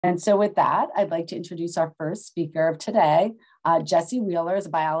And so with that, I'd like to introduce our first speaker of today. Jesse Wheeler is a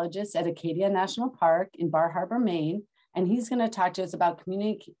biologist at Acadia National Park in Bar Harbor, Maine, and he's going to talk to us about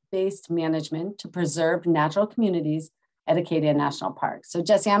community-based management to preserve natural communities at Acadia National Park. So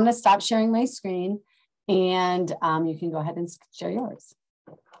Jesse, I'm going to stop sharing my screen and you can go ahead and share yours.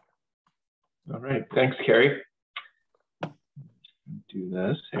 All right, thanks, Carrie. Do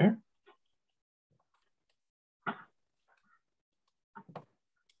this here.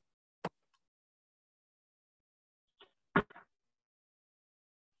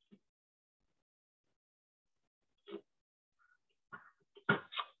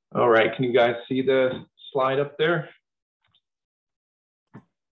 All right, can you guys see the slide up there?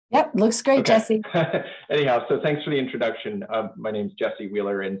 Yep, looks great, okay. Jesse. Anyhow, so thanks for the introduction. My name is Jesse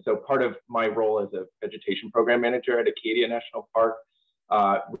Wheeler, and so part of my role as a vegetation program manager at Acadia National Park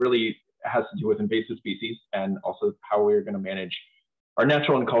really has to do with invasive species and also how we're going to manage our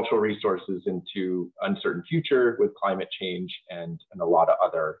natural and cultural resources into uncertain future with climate change and a lot of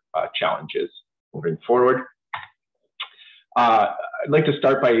other challenges moving forward. I'd like to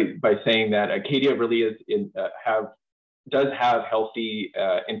start by saying that Acadia really is does have healthy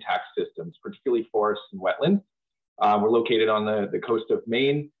intact systems, particularly forests and wetlands. We're located on the coast of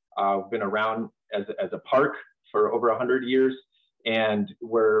Maine. We've been around as a park for over 100 years, and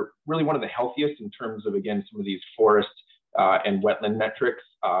we're really one of the healthiest in terms of, again, some of these forest and wetland metrics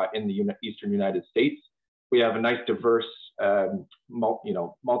in the eastern United States. We have a nice, diverse,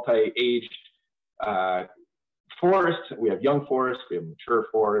 multi-aged forest. We have young forests, we have mature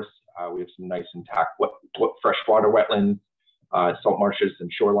forests, we have some nice intact freshwater wetlands, salt marshes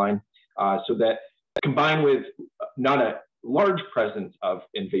and shoreline. So that combined with not a large presence of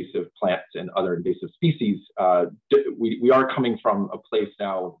invasive plants and other invasive species, we are coming from a place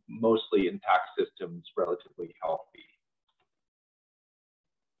now of mostly intact systems, relatively healthy.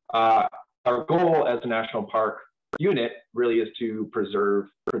 Our goal as a national park unit really is to preserve,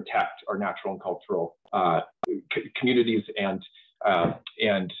 protect our natural and cultural communities and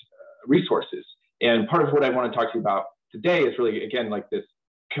resources. And part of what I want to talk to you about today is really, again, like this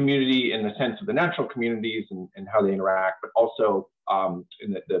community in the sense of the natural communities and how they interact, but also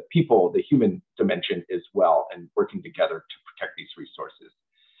in the people, the human dimension as well, and working together to protect these resources.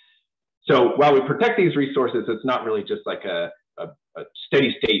 So while we protect these resources, it's not really just like a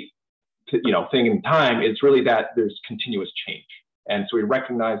steady state thing in time. It's really that there's continuous change. And so we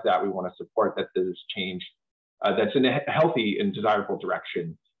recognize that. We want to support that there's change that's in a healthy and desirable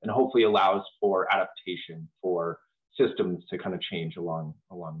direction, and hopefully allows for adaptation for systems to kind of change along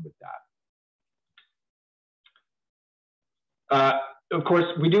with that. Of course,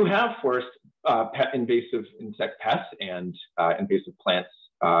 we do have forest invasive insect pests and invasive plants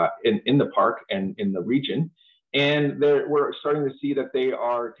in the park and in the region. And we're starting to see that they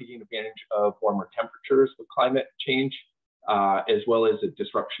are taking advantage of warmer temperatures with climate change, as well as a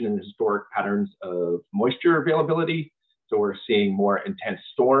disruption in the historic patterns of moisture availability. So we're seeing more intense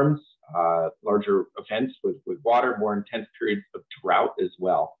storms, larger events with water, more intense periods of drought as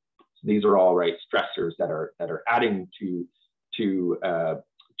well. So these are all stressors that are adding to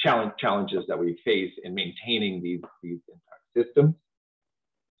challenges that we face in maintaining these intact systems.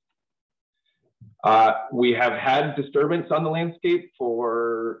 We have had disturbance on the landscape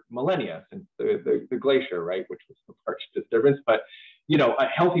for millennia since the glacier, right, which was the large disturbance. But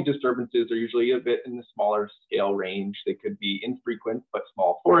healthy disturbances are usually a bit in the smaller scale range. They could be infrequent but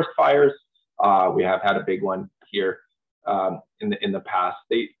small forest fires. We have had a big one here in the past.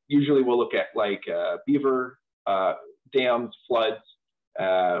 They usually will look at like beaver dams, floods,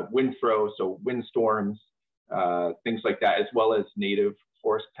 wind throws, so windstorms, things like that, as well as native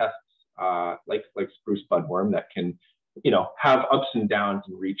forest pests. Like spruce budworm that can, have ups and downs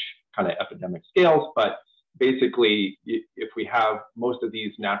and reach kind of epidemic scales. But basically, if we have most of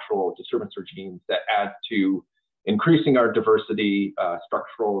these natural disturbance regimes that add to increasing our diversity,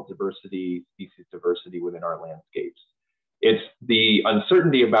 structural diversity, species diversity within our landscapes, it's the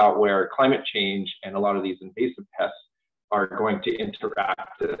uncertainty about where climate change and a lot of these invasive pests are going to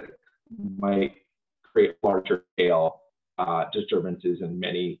interact that might create larger scale disturbances and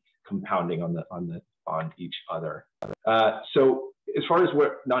many compounding on each other. So as far as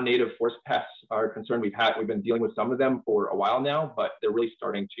what non-native forest pests are concerned, we've been dealing with some of them for a while now, but they're really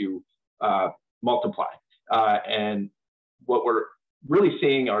starting to multiply. And what we're really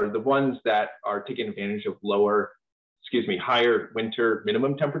seeing are the ones that are taking advantage of higher winter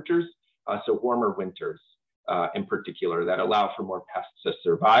minimum temperatures. So warmer winters in particular that allow for more pests to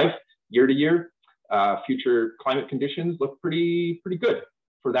survive year to year. Future climate conditions look pretty good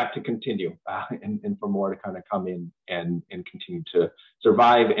for that to continue and for more to kind of come in and continue to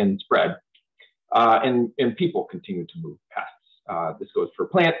survive and spread. And people continue to move pests. This goes for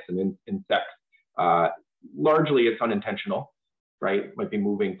plants and insects. Largely, it's unintentional, right? Might be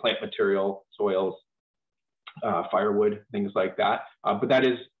moving plant material, soils, firewood, things like that. But that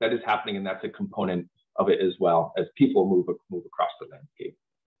is happening, and that's a component of it as well as people move across the landscape.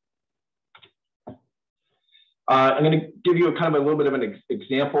 I'm going to give you a little bit of an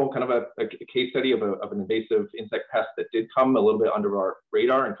example, kind of a case study of an invasive insect pest that did come a little bit under our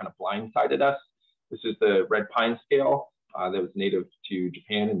radar and kind of blindsided us. This is the red pine scale that was native to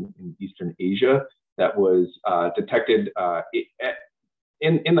Japan and in Eastern Asia that was detected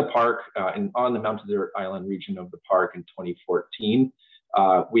in the park and on the Mount Desert Island region of the park in 2014.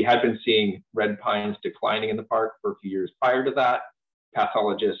 We had been seeing red pines declining in the park for a few years prior to that.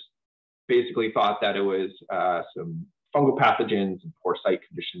 Pathologists basically thought that it was some fungal pathogens and poor site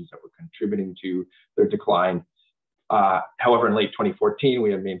conditions that were contributing to their decline. However, in late 2014,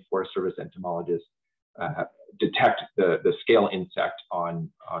 we had Maine Forest Service entomologists detect the scale insect on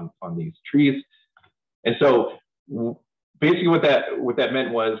these trees. And so basically what that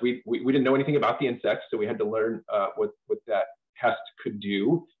meant was we didn't know anything about the insects, so we had to learn what that pest could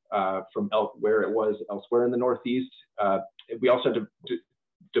do from where it was elsewhere in the Northeast. We also had to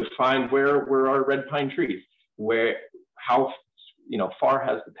define where were our red pine trees, how far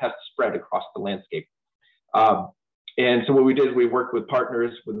has the pest spread across the landscape. And so what we did is we worked with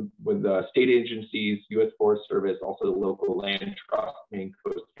partners with state agencies, U.S. Forest Service, also the local land trust, Maine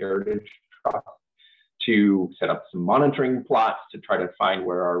Coast Heritage Trust, to set up some monitoring plots to try to find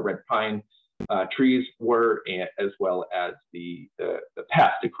where our red pine trees were, as well as the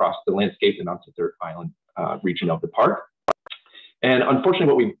pest across the landscape and onto the Island region of the park. And unfortunately,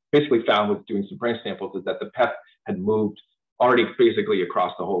 what we basically found with doing some branch samples is that the pest had moved already basically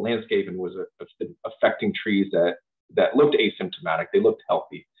across the whole landscape and was affecting trees that looked asymptomatic. They looked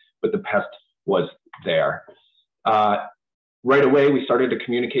healthy, but the pest was there. Right away, we started to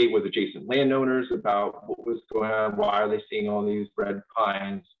communicate with adjacent landowners about what was going on, why are they seeing all these red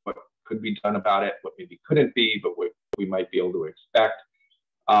pines, what could be done about it, what maybe couldn't be, but what we might be able to expect.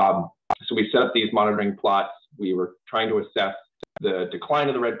 So we set up these monitoring plots. We were trying to assess the decline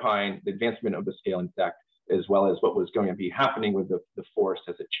of the red pine, the advancement of the scale insect, as well as what was going to be happening with the forest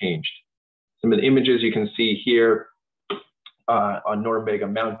as it changed. Some of the images you can see here on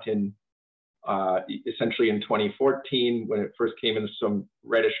Norumbega Mountain, essentially in 2014, when it first came in, some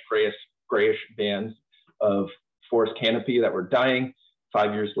reddish grayish bands of forest canopy that were dying.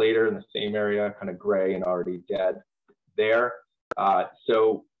 5 years later, in the same area, kind of gray and already dead there.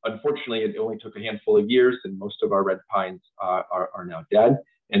 So unfortunately, it only took a handful of years, and most of our red pines are now dead.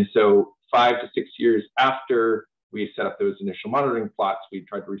 And so 5 to 6 years after we set up those initial monitoring plots, we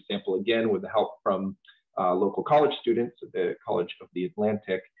tried to resample again with the help from local college students at the College of the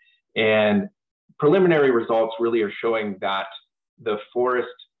Atlantic. And preliminary results really are showing that the forest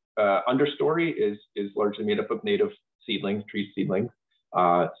understory is largely made up of native seedlings, tree seedlings.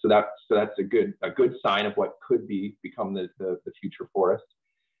 So that's a good sign of what could become the future forest.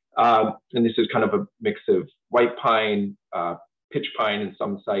 And this is kind of a mix of white pine, pitch pine in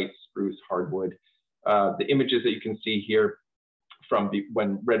some sites, spruce, hardwood. The images that you can see here from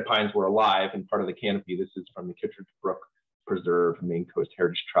when red pines were alive and part of the canopy, this is from the Kittredge Brook Preserve, Maine Coast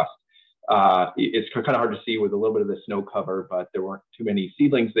Heritage Trust. It's kind of hard to see with a little bit of the snow cover, but there weren't too many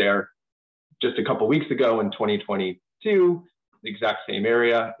seedlings there. Just a couple of weeks ago in 2022, the exact same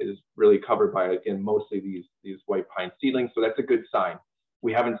area is really covered by, again, mostly these white pine seedlings. So that's a good sign.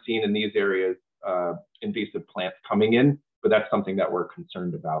 We haven't seen in these areas invasive plants coming in, but that's something that we're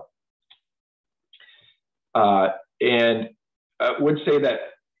concerned about. And I would say that,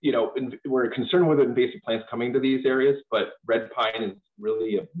 we're concerned with invasive plants coming to these areas, but red pine is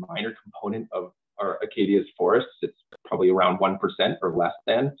really a minor component of our Acadia's forests. It's probably around 1% or less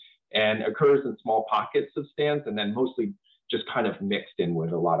than, and occurs in small pockets of stands, and then mostly just kind of mixed in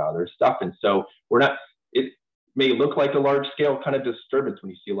with a lot of other stuff. And so it may look like a large scale kind of disturbance when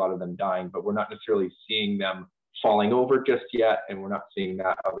you see a lot of them dying, but we're not necessarily seeing them falling over just yet. And we're not seeing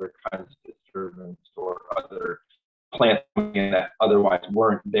that other kinds of disturbance or other plants that otherwise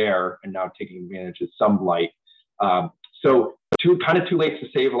weren't there and now taking advantage of some light. So too late to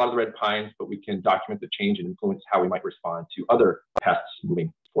save a lot of the red pines, but we can document the change and influence how we might respond to other pests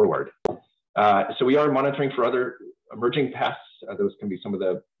moving forward. So we are monitoring for other emerging pests. Those can be some of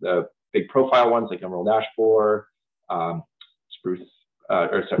the big profile ones like emerald ash borer, spruce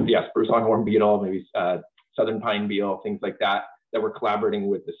longhorn beetle, maybe southern pine beetle, things like that we're collaborating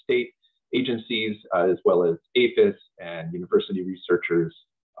with the state agencies as well as APHIS and university researchers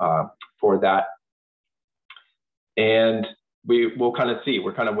for that. And we'll kind of see,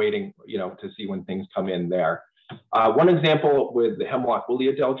 we're kind of waiting, you know, to see when things come in there. One example with the hemlock woolly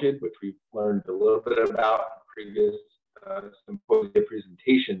adelgid, which we've learned a little bit about in previous symposium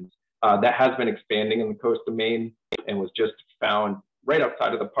presentations, that has been expanding in the coast of Maine and was just found right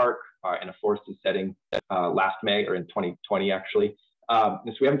outside of the park in a forested setting last May, or in 2020 actually. So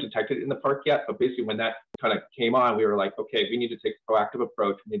we haven't detected it in the park yet, but basically when that kind of came on, we were like, okay, we need to take a proactive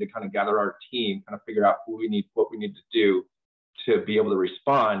approach. We need to kind of gather our team, kind of figure out what we need to do to be able to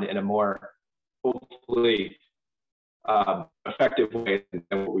respond in a more hopefully effective way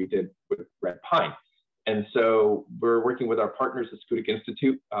than what we did with red pine. And so we're working with our partners at Sudbury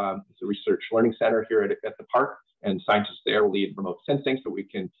Institute. It's a research learning center here at the park, and scientists there will lead remote sensing so we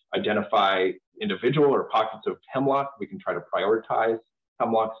can identify individual or pockets of hemlock. We can try to prioritize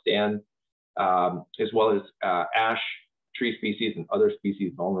hemlock stands, as well as ash tree species and other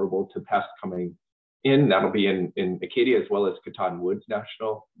species vulnerable to pests coming in. That'll be in Acadia, as well as Cottonwoods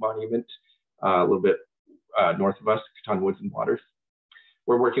National Monument, a little bit north of us, Cottonwoods and Waters.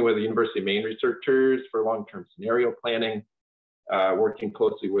 We're working with the University of Maine researchers for long-term scenario planning, working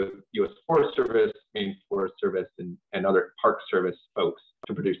closely with U.S. Forest Service, Maine Forest Service, and other Park Service folks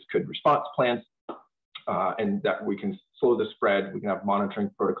to produce good response plans, and that we can slow the spread. We can have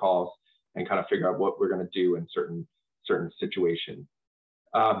monitoring protocols and kind of figure out what we're going to do in certain situations.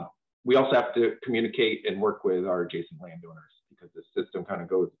 We also have to communicate and work with our adjacent landowners because the system kind of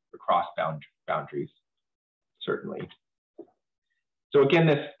goes across boundaries, certainly. So again,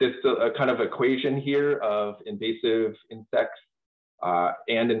 this kind of equation here of invasive insects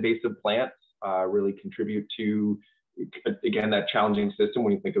and invasive plants really contribute to, again, that challenging system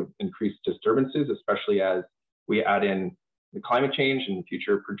when you think of increased disturbances, especially as we add in the climate change and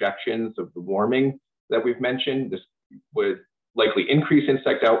future projections of the warming that we've mentioned. This would likely increase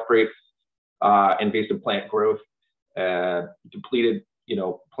insect outbreaks, invasive plant growth, depleted,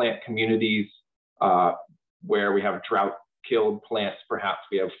 plant communities where we have drought-killed plants. Perhaps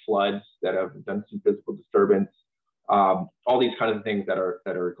we have floods that have done some physical disturbance. All these kinds of things that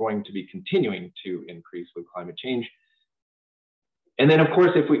are going to be continuing to increase with climate change. And then, of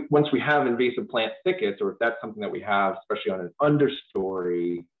course, once we have invasive plant thickets, or if that's something that we have, especially on an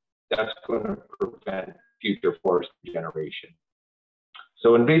understory, that's going to prevent future forest regeneration.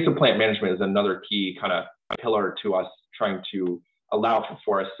 So invasive plant management is another key kind of pillar to us trying to allow for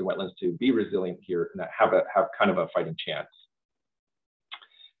forests and wetlands to be resilient here and have kind of a fighting chance.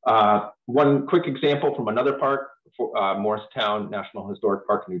 One quick example from another park, Morristown National Historic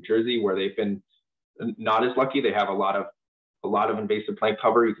Park in New Jersey, where they've been not as lucky. They have a lot of invasive plant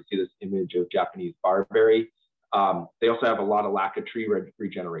cover. You can see this image of Japanese barberry. They also have a lot of lack of tree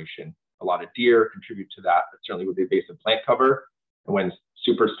regeneration. A lot of deer contribute to that, but certainly with the invasive plant cover. And when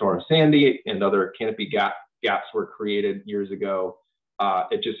Superstorm Sandy and other canopy gaps were created years ago,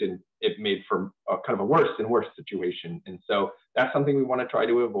 it made for kind of a worse and worse situation. And so that's something we want to try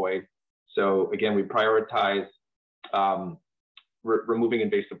to avoid. So again, we prioritize removing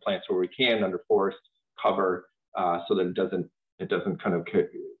invasive plants where we can under forest cover, so that it doesn't kind of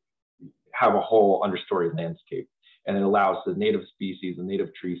have a whole understory landscape, and it allows the native species and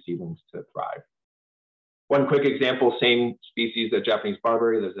native tree seedlings to thrive. One quick example, same species, that Japanese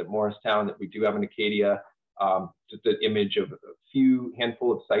barberry, there's at Morristown that we do have in Acadia. Just an image of a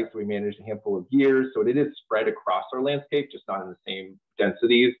handful of sites we managed a handful of years. So it is spread across our landscape, just not in the same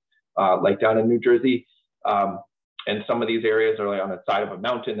densities like down in New Jersey. And some of these areas are like on the side of a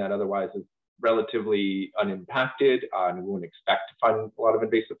mountain that otherwise is relatively unimpacted, and we wouldn't expect to find a lot of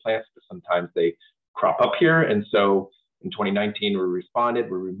invasive plants, but sometimes they crop up here. And so in 2019, we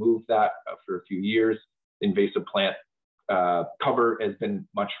responded, we removed that for a few years. Invasive plant cover has been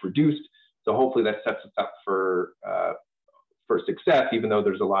much reduced. So hopefully that sets us up for success, even though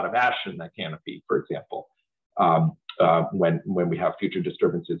there's a lot of ash in that canopy, for example, when we have future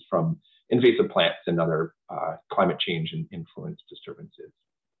disturbances from invasive plants and other climate change and influence disturbances.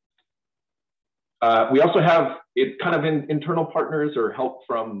 We also have kind of internal partners or help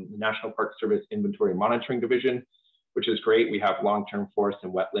from the National Park Service Inventory and Monitoring Division, which is great. We have long-term forest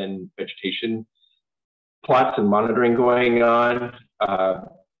and wetland vegetation plots and monitoring going on.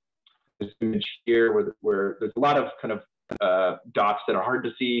 This image here where there's a lot of kind of dots that are hard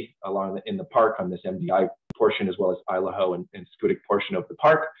to see in the park on this MDI portion, as well as Idaho and Scudic portion of the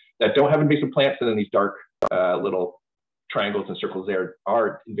park that don't have invasive plants. And then these dark little triangles and circles there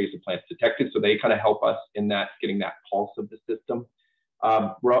are invasive plants detected. So they kind of help us in that, getting that pulse of the system.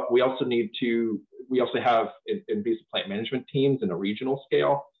 We also have invasive plant management teams in a regional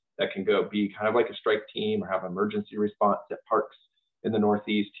scale that can be kind of like a strike team or have emergency response at parks in the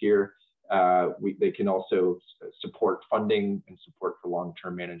Northeast here. They can also support funding and support for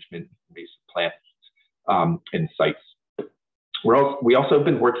long-term management of invasive plants and sites. We also have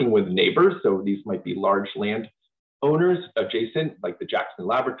been working with neighbors. So these might be large land owners adjacent, like the Jackson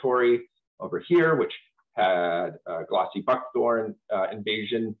Laboratory over here, which had glossy buckthorn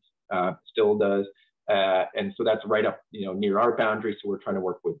invasion, still does. And so that's right up, near our boundary. So we're trying to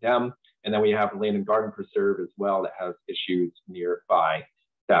work with them. And then we have Land and Garden Preserve as well that has issues nearby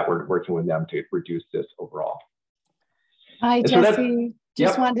that we're working with them to reduce this overall. Hi, Jesse.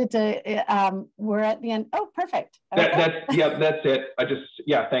 Just wanted to, we're at the end. Oh, perfect. Okay. That's it.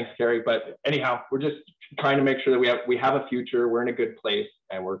 Thanks, Carrie. But anyhow, we're just trying to make sure that we have a future, we're in a good place,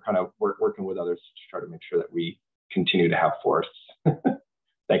 and we're kind of working with others to try to make sure that we continue to have forests.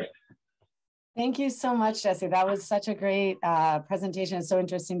 Thanks. Thank you so much, Jesse. That was such a great presentation. It's so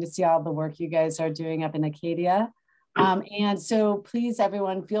interesting to see all the work you guys are doing up in Acadia. And so please,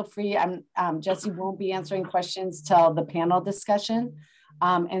 everyone, feel free. Jesse won't be answering questions till the panel discussion.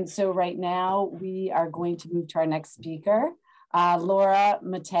 And so right now we are going to move to our next speaker, Laura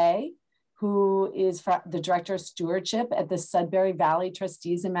Mattei, who is the Director of Stewardship at the Sudbury Valley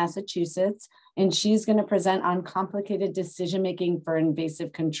Trustees in Massachusetts. And she's going to present on complicated decision-making for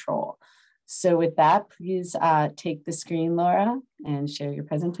invasive control. So with that, please take the screen, Laura, and share your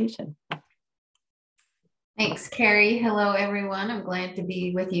presentation. Thanks, Carrie. Hello, everyone. I'm glad to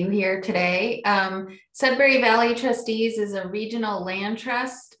be with you here today. Sudbury Valley Trustees is a regional land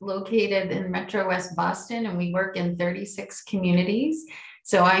trust located in Metro West Boston, and we work in 36 communities.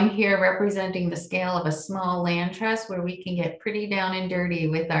 So I'm here representing the scale of a small land trust where we can get pretty down and dirty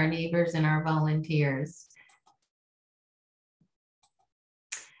with our neighbors and our volunteers.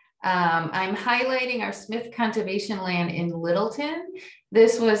 I'm highlighting our Smith Conservation Land in Littleton.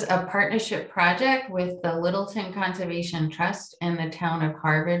 This was a partnership project with the Littleton Conservation Trust and the town of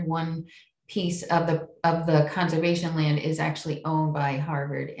Harvard. One piece of the conservation land is actually owned by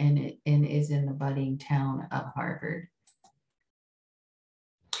Harvard and is in the budding town of Harvard.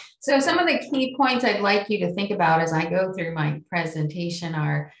 So some of the key points I'd like you to think about as I go through my presentation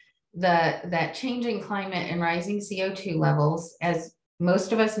are that changing climate and rising CO2 levels, as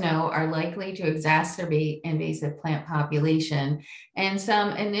most of us know, are likely to exacerbate invasive plant population. And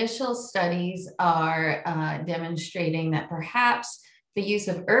some initial studies are demonstrating that perhaps the use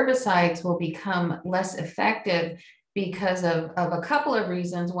of herbicides will become less effective because of a couple of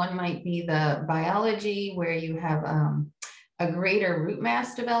reasons. One might be the biology, where you have a greater root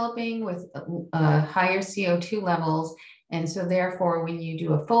mass developing with higher CO2 levels. And so therefore, when you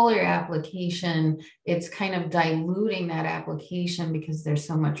do a foliar application, it's kind of diluting that application because there's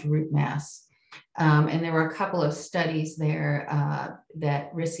so much root mass. And there were a couple of studies there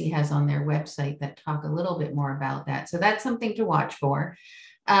that RISCC has on their website that talk a little bit more about that. So that's something to watch for.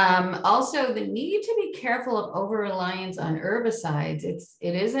 Also, the need to be careful of over-reliance on herbicides.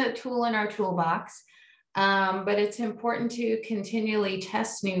 It is a tool in our toolbox, but it's important to continually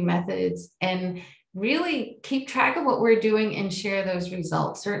test new methods and really keep track of what we're doing and share those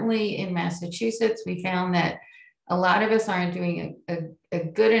results. Certainly in Massachusetts, we found that a lot of us aren't doing a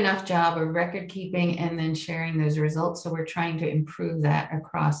good enough job of record keeping and then sharing those results. So we're trying to improve that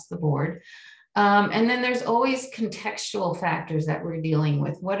across the board. And then there's always contextual factors that we're dealing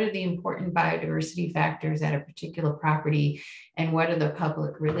with. What are the important biodiversity factors at a particular property? And what are the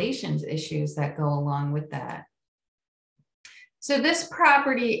public relations issues that go along with that? So this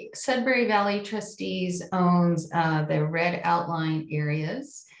property, Sudbury Valley Trustees owns the red outline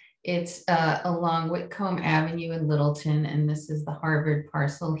areas. It's along Whitcomb Avenue in Littleton, and this is the Harvard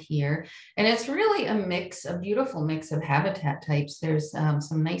parcel here. And it's really a beautiful mix of habitat types. There's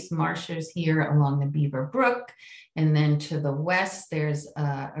some nice marshes here along the Beaver Brook. And then to the west, there's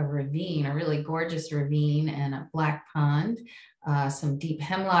a ravine, a really gorgeous ravine, and a black pond, some deep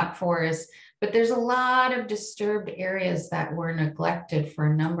hemlock forest. But there's a lot of disturbed areas that were neglected for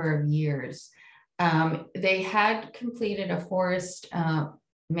a number of years. They had completed a forest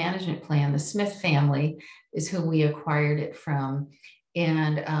management plan. The Smith family is who we acquired it from.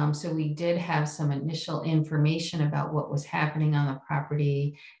 And so we did have some initial information about what was happening on the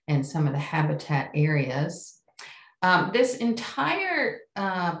property and some of the habitat areas. This entire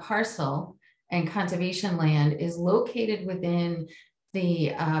parcel and conservation land is located within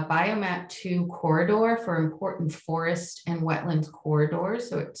the Biomap 2 corridor for important forest and wetlands corridors.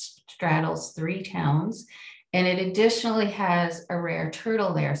 So it straddles 3 towns. And it additionally has a rare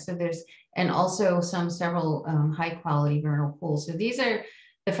turtle there. So and also several high quality vernal pools. So these are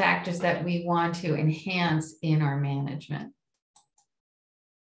the factors that we want to enhance in our management.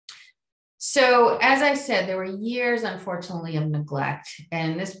 So as I said, there were years, unfortunately, of neglect,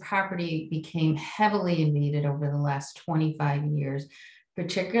 and this property became heavily invaded over the last 25 years,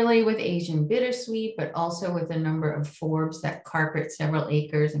 particularly with Asian bittersweet, but also with a number of forbs that carpet several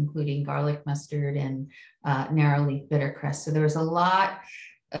acres, including garlic mustard and narrowleaf bittercress. So there was a lot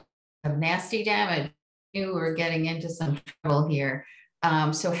of nasty damage. We were getting into some trouble here.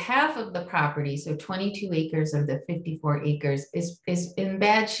 So half of the property, so 22 acres of the 54 acres is in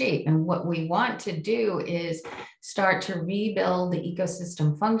bad shape. And what we want to do is start to rebuild the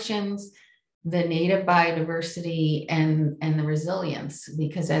ecosystem functions, the native biodiversity, and the resilience,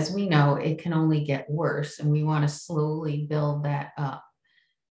 because as we know, it can only get worse, and we want to slowly build that up.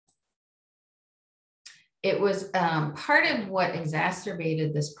 It was part of what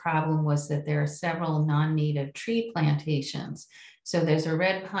exacerbated this problem was that there are several non-native tree plantations. So there's a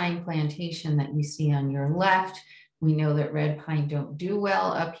red pine plantation that you see on your left. We know that red pine don't do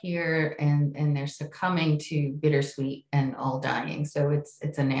well up here, and they're succumbing to bittersweet and all dying. So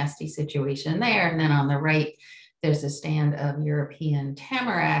it's a nasty situation there. And then on the right, there's a stand of European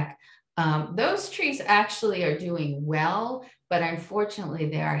tamarack. Those trees actually are doing well, but unfortunately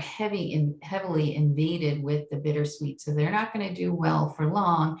they are heavily invaded with the bittersweet. So they're not going to do well for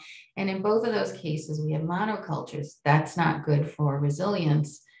long. And in both of those cases, we have monocultures. That's not good for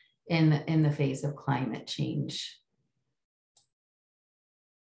resilience in the face of climate change.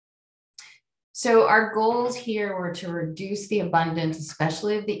 So our goals here were to reduce the abundance,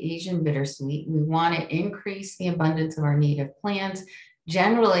 especially of the Asian bittersweet. We want to increase the abundance of our native plants,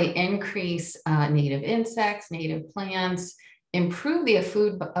 generally increase native insects, native plants, improve the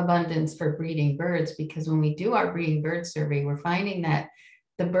food abundance for breeding birds, because when we do our breeding bird survey, we're finding that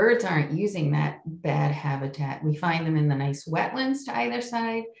the birds aren't using that bad habitat. We find them in the nice wetlands to either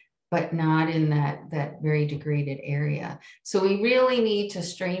side, but not in that very degraded area. So we really need to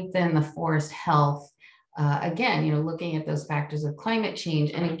strengthen the forest health. Again, looking at those factors of climate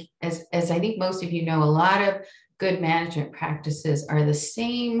change. And as I think most of you know, a lot of good management practices are the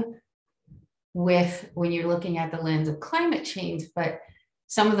same with when you're looking at the lens of climate change, but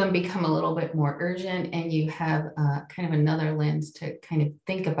some of them become a little bit more urgent, and you have kind of another lens to kind of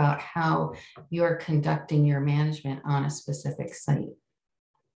think about how you're conducting your management on a specific site.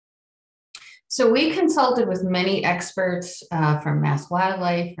 So we consulted with many experts from Mass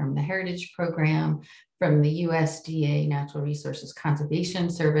Wildlife, from the Heritage Program, from the USDA Natural Resources Conservation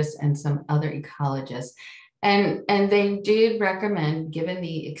Service, and some other ecologists. And they did recommend, given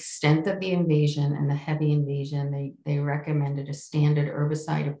the extent of the invasion and the heavy invasion, they recommended a standard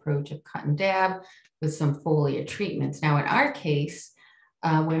herbicide approach of cut and dab with some foliar treatments. Now, in our case,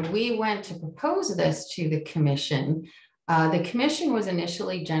 when we went to propose this to the commission was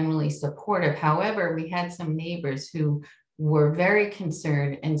initially generally supportive. However, we had some neighbors who were very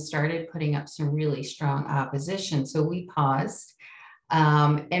concerned and started putting up some really strong opposition. So we paused.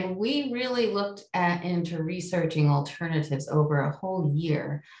 And we really looked into researching alternatives over a whole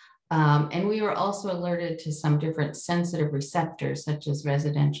year. And we were also alerted to some different sensitive receptors, such as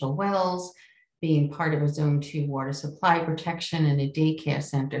residential wells, being part of a Zone 2 water supply protection, and a daycare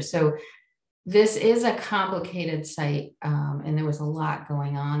center. So this is a complicated site, and there was a lot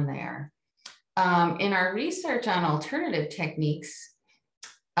going on there. In our research on alternative techniques,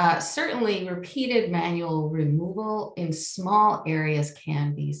 certainly repeated manual removal in small areas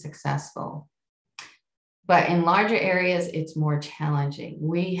can be successful. But in larger areas, it's more challenging.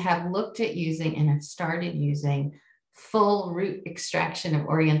 We have looked at using and have started using full root extraction of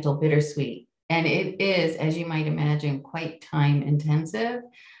Oriental bittersweet. And it is, as you might imagine, quite time intensive.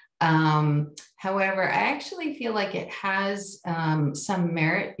 However, I actually feel like it has some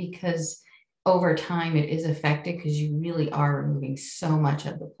merit, because over time it is effective, because you really are removing so much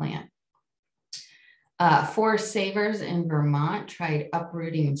of the plant. Forest savers in Vermont tried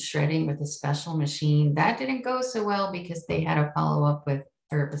uprooting and shredding with a special machine. That didn't go so well because they had to follow up with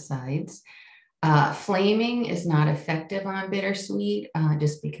herbicides. Flaming is not effective on bittersweet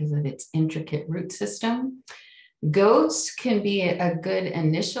just because of its intricate root system. Goats can be a good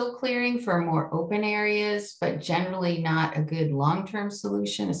initial clearing for more open areas, but generally not a good long-term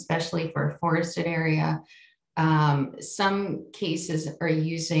solution, especially for a forested area. Some cases are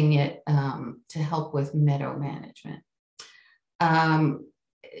using it to help with meadow management.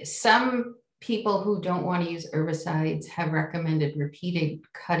 Some people who don't want to use herbicides have recommended repeated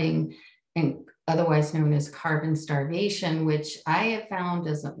cutting, and otherwise known as carbon starvation, which I have found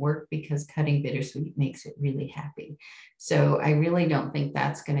doesn't work, because cutting bittersweet makes it really happy. So I really don't think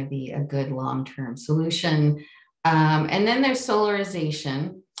that's going to be a good long-term solution. And then there's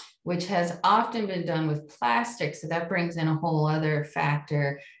solarization, which has often been done with plastic. So that brings in a whole other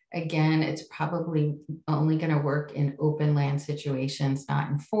factor. Again, it's probably only going to work in open land situations, not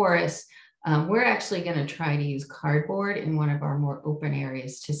in forests. We're actually going to try to use cardboard in one of our more open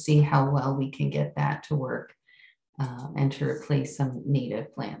areas to see how well we can get that to work and to replace some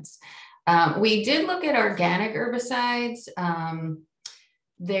native plants. We did look at organic herbicides.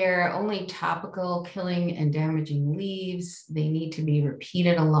 They're only topical, killing and damaging leaves. They need to be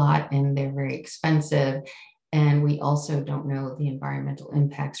repeated a lot and they're very expensive. And we also don't know the environmental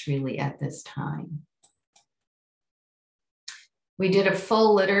impacts really at this time. We did a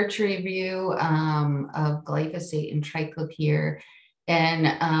full literature review of glyphosate and triclopyr.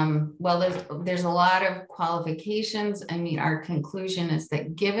 And well, there's a lot of qualifications. I mean, our conclusion is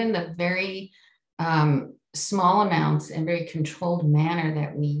that given the very small amounts and very controlled manner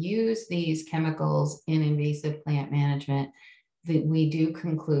that we use these chemicals in invasive plant management, that we do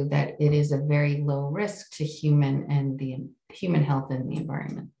conclude that it is a very low risk to human health and the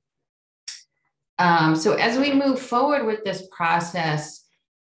environment. So as we move forward with this process,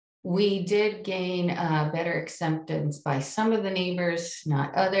 we did gain better acceptance by some of the neighbors,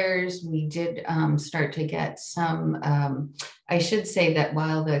 not others. We did start to get some, I should say that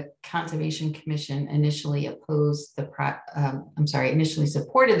while the Conservation Commission initially opposed the, initially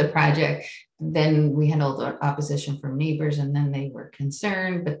supported the project, then we had all the opposition from neighbors and then they were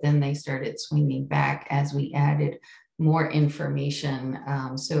concerned, but then they started swinging back as we added more information.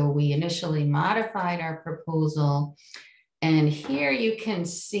 So we initially modified our proposal. And here you can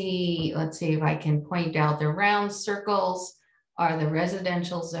see, let's see if I can point out, the round circles are the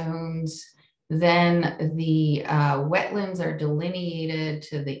residential zones. Then the wetlands are delineated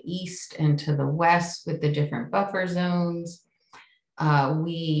to the east and to the west with the different buffer zones.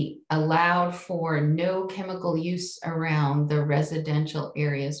 We allowed for no chemical use around the residential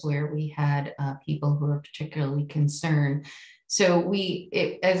areas where we had people who were particularly concerned. So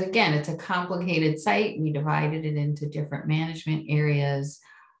again, it's a complicated site. We divided it into different management areas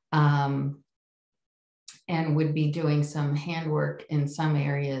and would be doing some handwork in some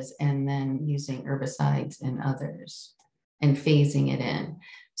areas and then using herbicides in others and phasing it in.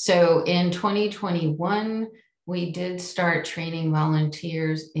 So in 2021, we did start training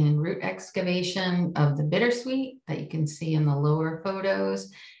volunteers in root excavation of the bittersweet that you can see in the lower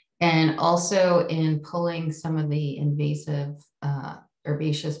photos, and also in pulling some of the invasive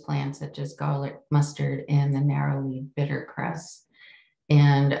herbaceous plants such as garlic, mustard, and the narrow-leaved bittercress.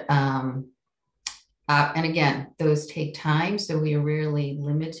 And again, those take time, so we are really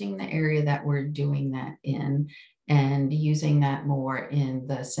limiting the area that we're doing that in and using that more in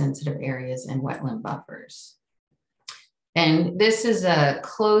the sensitive areas and wetland buffers. And this is a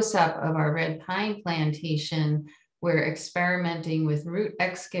close-up of our red pine plantation. We're experimenting with root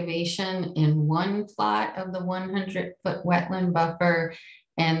excavation in one plot of the 100-foot wetland buffer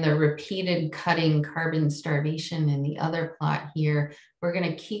and the repeated cutting carbon starvation in the other plot here. We're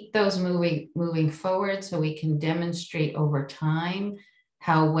going to keep those moving forward so we can demonstrate over time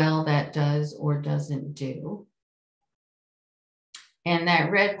how well that does or doesn't do. And that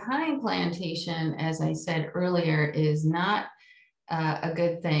red pine plantation, as I said earlier, is not a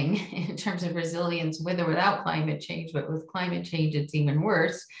good thing in terms of resilience with or without climate change, but with climate change, it's even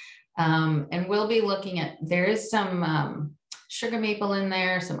worse. And we'll be looking at, there is some sugar maple in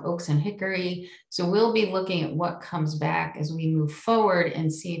there, some oaks and hickory. So we'll be looking at what comes back as we move forward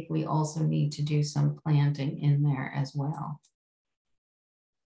and see if we also need to do some planting in there as well.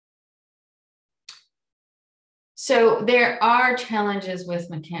 So there are challenges with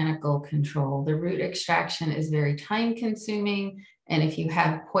mechanical control. The root extraction is very time consuming. And if you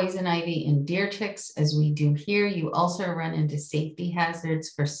have poison ivy and deer ticks, as we do here, you also run into safety hazards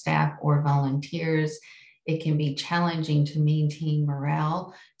for staff or volunteers. It can be challenging to maintain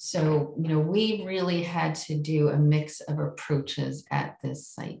morale. So, we really had to do a mix of approaches at this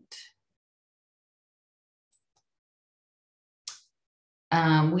site.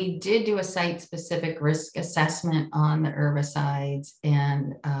 We did do a site-specific risk assessment on the herbicides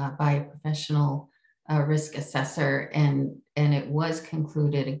and by a professional risk assessor, and it was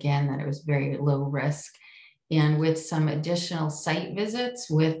concluded again that it was very low risk. And with some additional site visits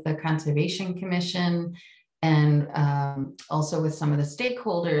with the Conservation Commission and also with some of the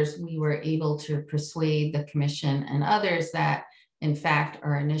stakeholders, we were able to persuade the Commission and others that, in fact,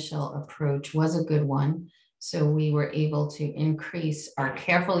 our initial approach was a good one. So we were able to increase our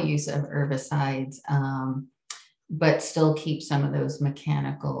careful use of herbicides, but still keep some of those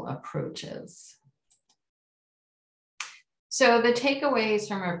mechanical approaches. So the takeaways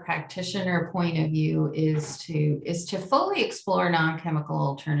from a practitioner point of view is to fully explore non-chemical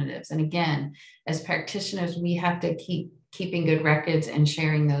alternatives. And again, as practitioners, we have to keep keeping good records and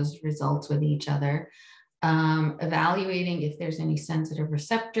sharing those results with each other. Evaluating if there's any sensitive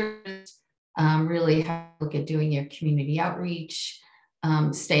receptors, really have to look at doing your community outreach,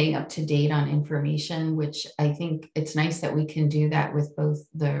 staying up to date on information, which I think it's nice that we can do that with both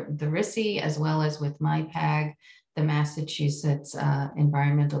the RISCC as well as with MyPAG, the Massachusetts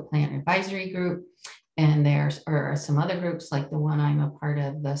Environmental Plant Advisory Group. And there are some other groups like the one I'm a part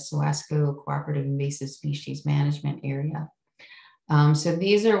of, the SOASCO Cooperative Invasive Species Management Area. So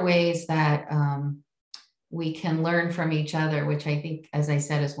these are ways that we can learn from each other, which I think, as I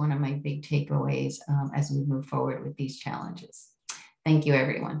said, is one of my big takeaways as we move forward with these challenges. Thank you,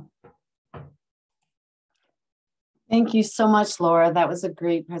 everyone. Thank you so much, Laura. That was a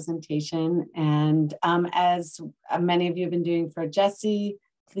great presentation. And as many of you have been doing for Jessie,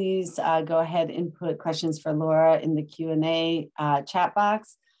 please go ahead and put questions for Laura in the Q&A chat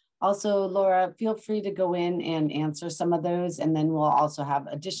box. Also, Laura, feel free to go in and answer some of those, and then we'll also have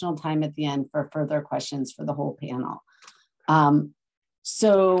additional time at the end for further questions for the whole panel.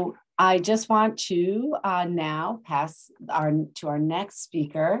 So I just want to now pass to our next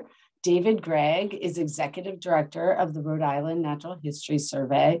speaker. David Gregg is Executive Director of the Rhode Island Natural History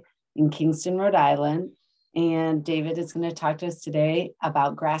Survey in Kingston, Rhode Island. And David is going to talk to us today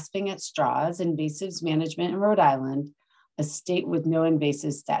about grasping at straws, invasives management in Rhode Island, a state with no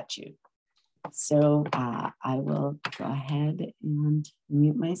invasive statute. So I will go ahead and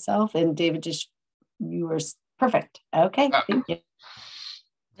mute myself. And David, you were perfect. Okay, thank you.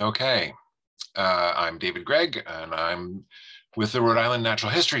 Okay, I'm David Gregg, and I'm with the Rhode Island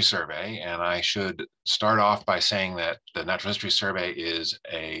Natural History Survey. And I should start off by saying that the Natural History Survey is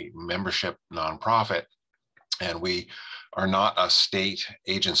a membership nonprofit, and we are not a state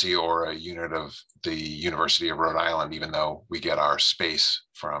agency or a unit of the University of Rhode Island, even though we get our space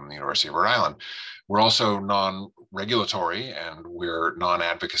from the University of Rhode Island. We're also non-regulatory, and we're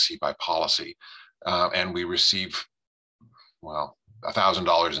non-advocacy by policy. And we receive, well,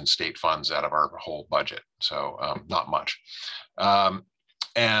 $1,000 in state funds out of our whole budget, so not much.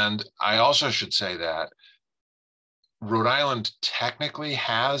 And I also should say that Rhode Island technically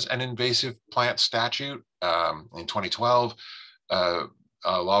has an invasive plant statute. In 2012, a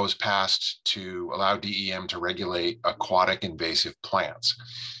law was passed to allow DEM to regulate aquatic invasive plants.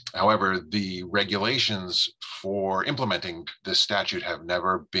 However, the regulations for implementing this statute have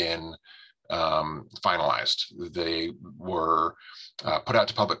never been finalized. They were put out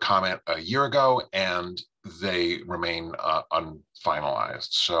to public comment a year ago, and they remain unfinalized.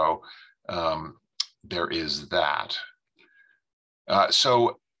 So there is that.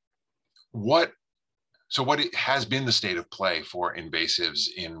 So what has been the state of play for invasives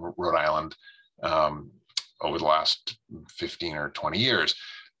in Rhode Island over the last 15 or 20 years?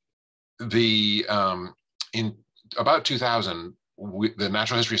 In about 2000, the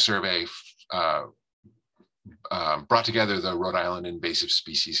Natural History Survey brought together the Rhode Island Invasive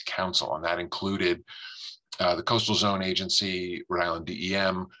Species Council, and that included the Coastal Zone Agency, Rhode Island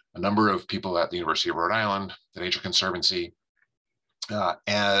DEM, a number of people at the University of Rhode Island, the Nature Conservancy,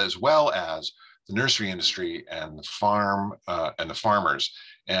 as well as the nursery industry and the farm and the farmers.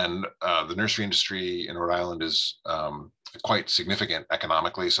 And the nursery industry in Rhode Island is quite significant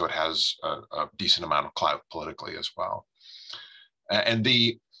economically, so it has a decent amount of clout politically as well. And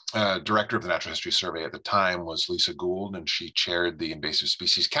the director of the Natural History Survey at the time was Lisa Gould, and she chaired the Invasive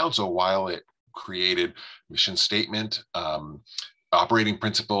Species Council while it created mission statement, operating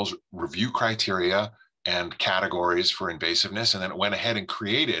principles, review criteria, and categories for invasiveness. And then it went ahead and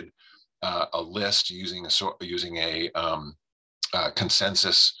created a list using a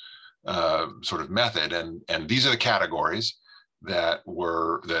consensus sort of method. And these are the categories that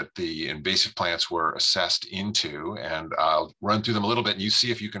the invasive plants were assessed into. And I'll run through them a little bit, and you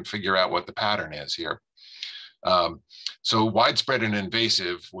see if you can figure out what the pattern is here. So widespread and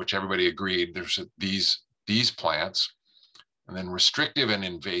invasive, which everybody agreed, there's these plants, and then restrictive and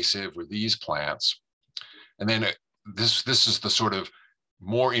invasive were these plants. And then this is the sort of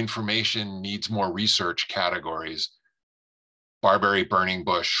more information needs more research categories: barberry, burning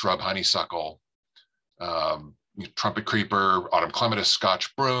bush, shrub honeysuckle, trumpet creeper, autumn clematis,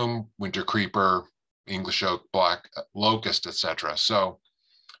 Scotch broom, winter creeper, English oak, black locust, etc. So,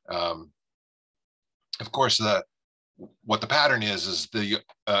 of course, what the pattern is the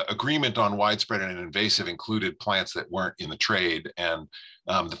agreement on widespread and invasive included plants that weren't in the trade, and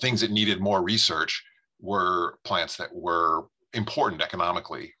the things that needed more research were plants that were important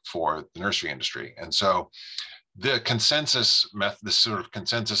economically for the nursery industry. And so the consensus method, this sort of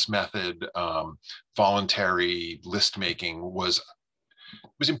consensus method, voluntary list making was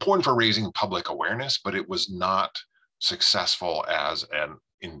important for raising public awareness, but it was not successful as an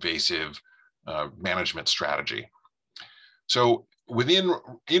invasive management strategy. So in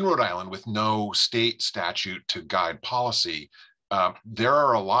Rhode Island, with no state statute to guide policy, there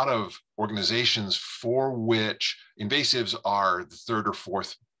are a lot of organizations for which invasives are the third or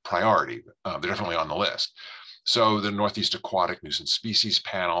fourth priority. They're definitely on the list. So the Northeast Aquatic Nuisance Species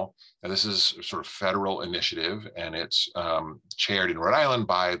Panel, this is a sort of federal initiative, and it's chaired in Rhode Island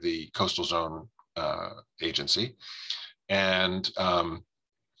by the Coastal Zone Agency. And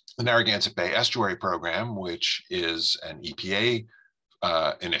the Narragansett Bay Estuary Program, which is an EPA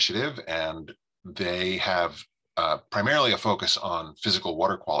initiative, and they have primarily a focus on physical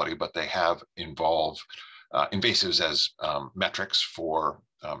water quality, but they have involved invasives as metrics for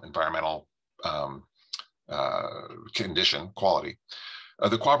environmental condition quality.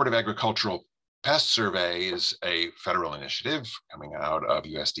 The Cooperative Agricultural Pest Survey is a federal initiative coming out of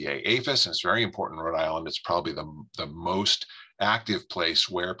USDA APHIS, and it's very important in Rhode Island. It's probably the most active place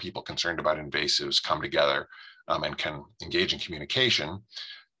where people concerned about invasives come together and can engage in communication.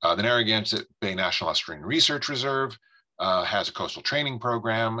 The Narragansett Bay National Estuarine Research Reserve has a coastal training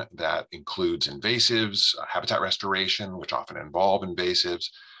program that includes invasives, habitat restoration, which often involve invasives.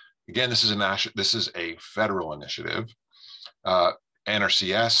 Again, this is a federal initiative.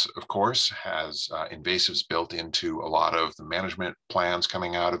 NRCS, of course, has invasives built into a lot of the management plans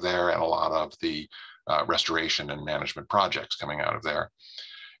coming out of there, and a lot of the restoration and management projects coming out of there.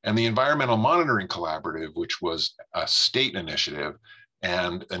 And the Environmental Monitoring Collaborative, which was a state initiative,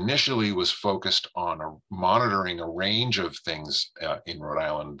 and initially was focused on monitoring a range of things in Rhode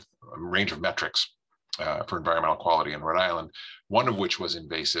Island, a range of metrics for environmental quality in Rhode Island, one of which was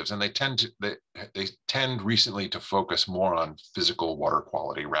invasives. And they tend recently to focus more on physical water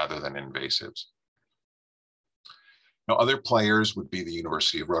quality rather than invasives. Now, other players would be the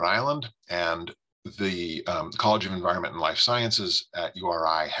University of Rhode Island, and the College of Environment and Life Sciences at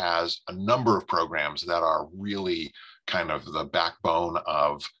URI has a number of programs that are really kind of the backbone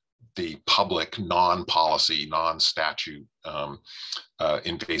of the public non-policy, non-statute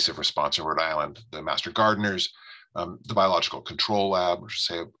invasive response in Rhode Island. The Master Gardeners, the Biological Control Lab, which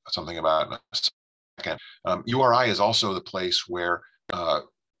I'll say something about in a second. URI is also the place where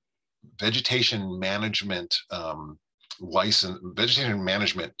vegetation management vegetation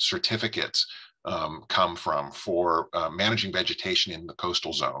management certificates come from for managing vegetation in the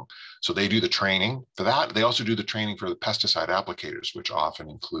coastal zone. So they do the training for that. They also do the training for the pesticide applicators, which often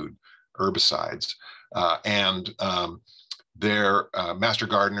include herbicides. Their Master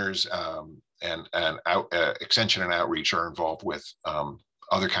Gardeners and extension and outreach are involved with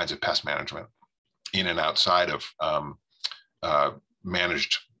other kinds of pest management in and outside of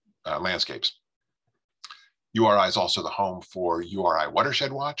managed landscapes. URI is also the home for URI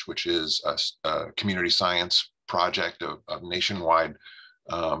Watershed Watch, which is a community science project of nationwide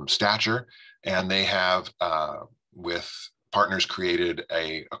stature. And they have, with partners, created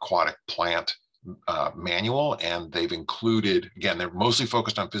an aquatic plant manual, and they've included, again, they're mostly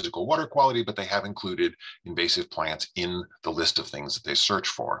focused on physical water quality, but they have included invasive plants in the list of things that they search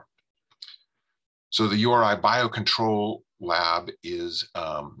for. So the URI Biocontrol Lab is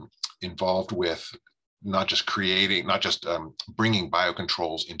involved with not just bringing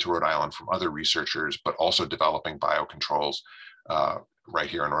biocontrols into Rhode Island from other researchers, but also developing biocontrols right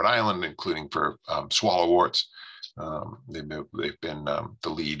here in Rhode Island, including for swallowworts. They've been the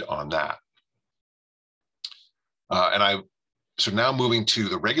lead on that. So now moving to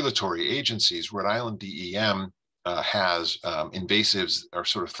the regulatory agencies, Rhode Island DEM has invasives are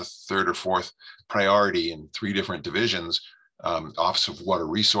sort of the third or fourth priority in 3 different divisions. Office of Water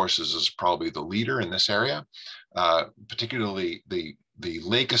Resources is probably the leader in this area. Particularly the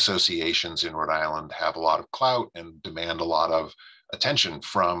lake associations in Rhode Island have a lot of clout and demand a lot of attention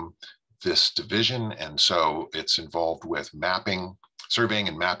from this division. And so it's involved with surveying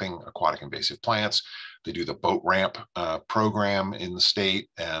and mapping aquatic invasive plants. They do the boat ramp program in the state,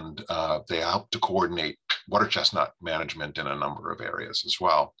 and they help to coordinate water chestnut management in a number of areas as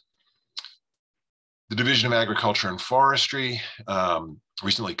well. The Division of Agriculture and Forestry,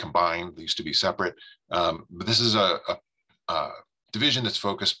 recently combined, they used to be separate, but this is a division that's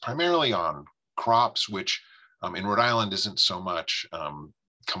focused primarily on crops, which in Rhode Island isn't so much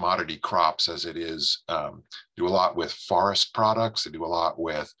commodity crops as it is, do a lot with forest products, they do a lot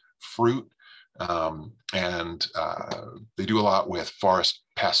with fruit, and they do a lot with forest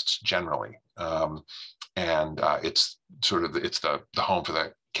pests generally. It's sort of, it's the home for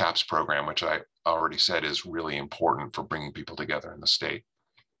the CAPS program, which I already said is really important for bringing people together in the state.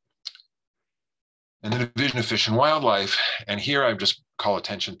 And the Division of Fish and Wildlife. And here I just call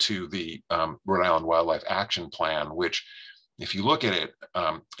attention to the Rhode Island Wildlife Action Plan, which, if you look at it,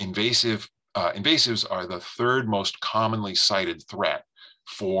 invasives are the third most commonly cited threat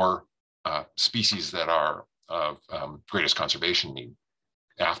for species that are of greatest conservation need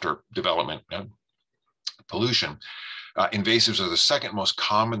after development and pollution. Invasives are the second most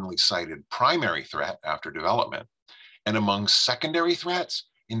commonly cited primary threat after development. And among secondary threats,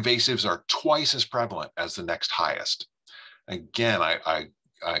 invasives are twice as prevalent as the next highest. Again, I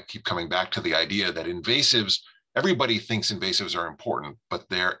keep coming back to the idea that invasives, everybody thinks invasives are important, but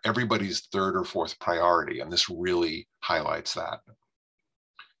they're everybody's third or fourth priority, and this really highlights that.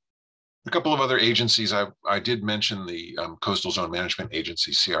 A couple of other agencies, I did mention the Coastal Zone Management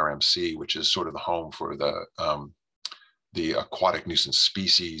Agency, CRMC, which is sort of the home for the aquatic nuisance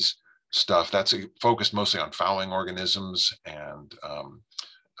species stuff. That's focused mostly on fouling organisms and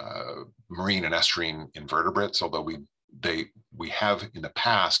marine and estuarine invertebrates, although we have in the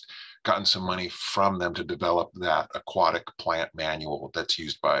past gotten some money from them to develop that aquatic plant manual that's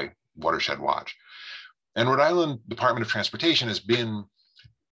used by Watershed Watch. And Rhode Island Department of Transportation has been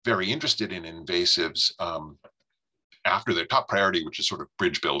very interested in invasives after their top priority, which is sort of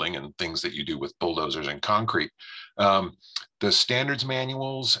bridge building and things that you do with bulldozers and concrete. The standards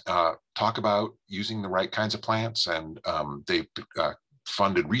manuals talk about using the right kinds of plants, and they've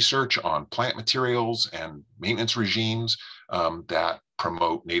funded research on plant materials and maintenance regimes that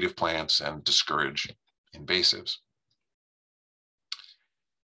promote native plants and discourage invasives.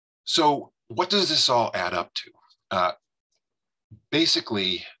 So what does this all add up to?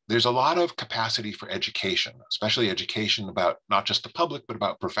 Basically, there's a lot of capacity for education, especially education about not just the public, but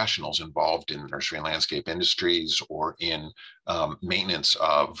about professionals involved in nursery and landscape industries or in maintenance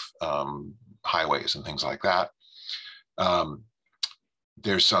of highways and things like that.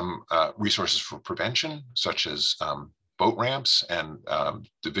 There's some resources for prevention, such as boat ramps and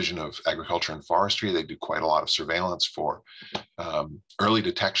Division of Agriculture and Forestry. They do quite a lot of surveillance for early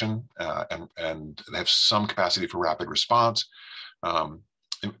detection and they have some capacity for rapid response.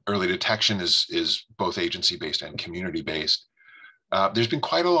 Early detection is both agency-based and community-based. There's been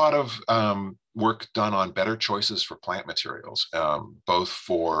quite a lot of work done on better choices for plant materials, both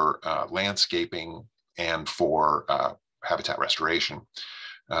for landscaping and for habitat restoration.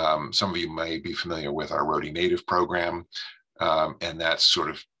 Some of you may be familiar with our Rhode Native program, and that's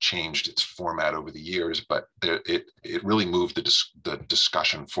sort of changed its format over the years, but it really moved the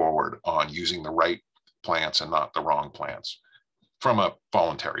discussion forward on using the right plants and not the wrong plants from a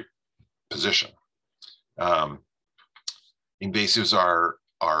voluntary position. Invasives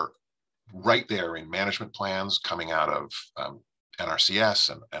are right there in management plans coming out of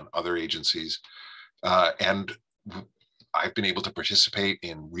NRCS and other agencies. And I've been able to participate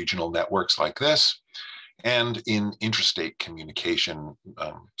in regional networks like this and in intrastate communication,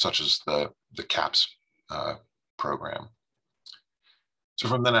 such as the CAPS program. So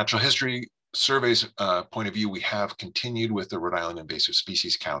from the Natural History Survey's point of view, we have continued with the Rhode Island Invasive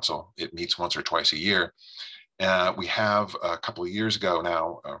Species Council. It meets once or twice a year. We have a couple of years ago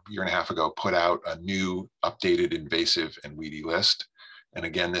now, a year and a half ago, put out a new updated invasive and weedy list. And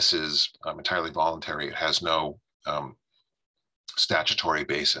again, this is entirely voluntary. It has no statutory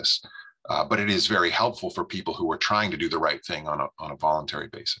basis, but it is very helpful for people who are trying to do the right thing on a voluntary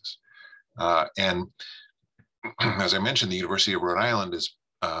basis. And as I mentioned, the University of Rhode Island is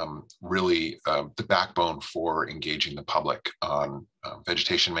really the backbone for engaging the public on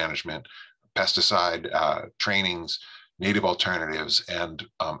vegetation management, pesticide trainings, native alternatives, and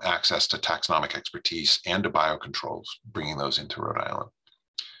access to taxonomic expertise and to biocontrols, bringing those into Rhode Island.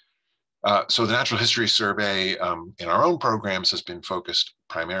 So the Natural History Survey in our own programs has been focused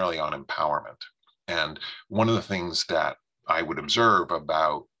primarily on empowerment. And one of the things that I would observe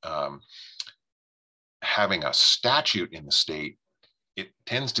about having a statute in the state, it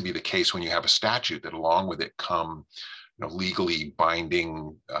tends to be the case when you have a statute that along with it come legally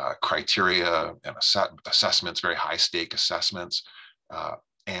binding criteria and assessments, very high stake assessments,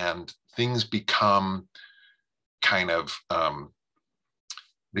 and things become kind of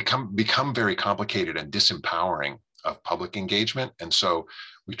become very complicated and disempowering of public engagement. And so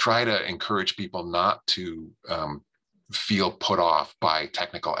we try to encourage people not to feel put off by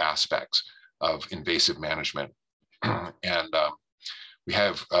technical aspects of invasive management. And we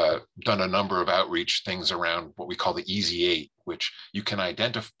have done a number of outreach things around what we call the Easy 8, which you can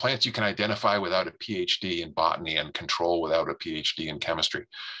identify plants you can identify without a PhD in botany and control without a PhD in chemistry.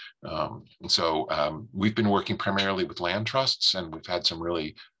 And so we've been working primarily with land trusts, and we've had some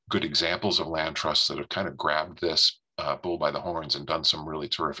really good examples of land trusts that have kind of grabbed this bull by the horns and done some really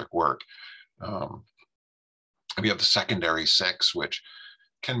terrific work. We have the secondary 6, which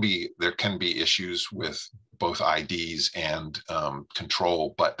there can be issues with both IDs and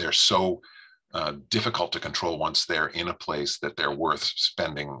control, but they're so difficult to control once they're in a place that they're worth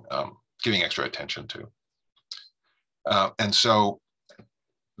spending, giving extra attention to. And so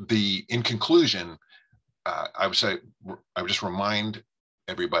in conclusion, I would just remind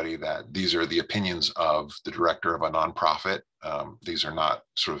everybody that these are the opinions of the director of a nonprofit. These are not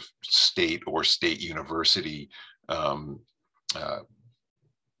sort of state or state university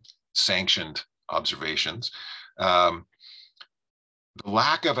sanctioned observations. The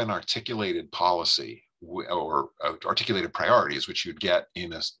lack of an articulated policy or articulated priorities, which you'd get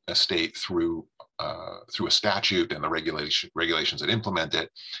in a state through a statute and the regulations that implement it,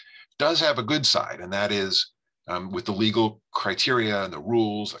 does have a good side, and that is with the legal criteria and the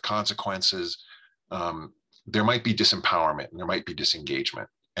rules, the consequences, there might be disempowerment and there might be disengagement.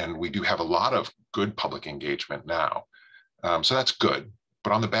 And we do have a lot of good public engagement now. So that's good.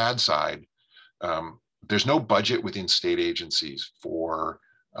 But on the bad side, there's no budget within state agencies for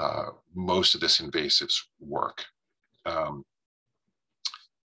most of this invasives work.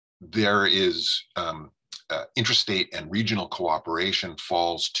 There is interstate and regional cooperation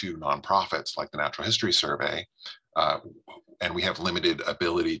falls to nonprofits like the Natural History Survey, and we have limited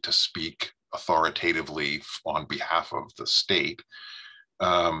ability to speak authoritatively on behalf of the state.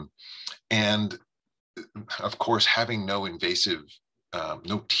 And of course, having no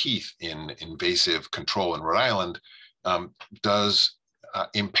teeth in invasive control in Rhode Island does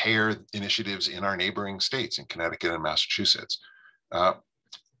impair initiatives in our neighboring states, in Connecticut and Massachusetts.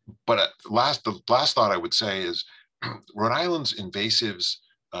 But the last thought I would say is Rhode Island's invasives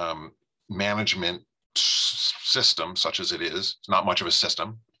management system, such as it is, it's not much of a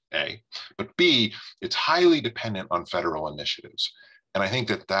system, A, but B, it's highly dependent on federal initiatives. And I think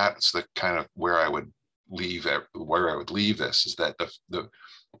that that's the kind of where I would leave this, is that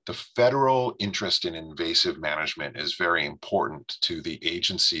the federal interest in invasive management is very important to the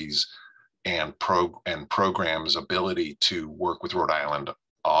agencies and programs' ability to work with Rhode Island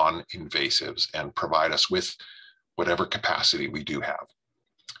on invasives and provide us with whatever capacity we do have.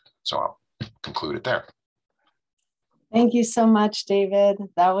 So I'll conclude it there. Thank you so much, David.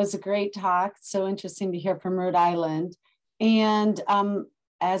 That was a great talk. So interesting to hear from Rhode Island. And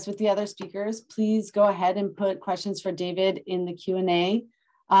as with the other speakers, please go ahead and put questions for David in the Q&A.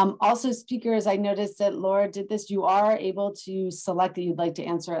 Also, speakers, I noticed that Laura did this. You are able to select that you'd like to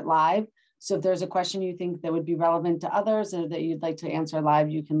answer it live. So if there's a question you think that would be relevant to others or that you'd like to answer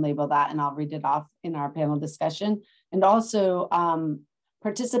live, you can label that and I'll read it off in our panel discussion. And also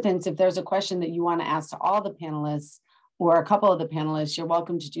participants, if there's a question that you want to ask to all the panelists or a couple of the panelists, you're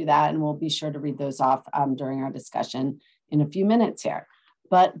welcome to do that. And we'll be sure to read those off during our discussion in a few minutes here.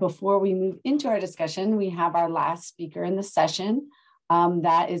 But before we move into our discussion, we have our last speaker in the session.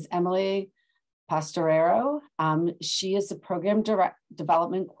 That is Emily Posteraro. She is the Program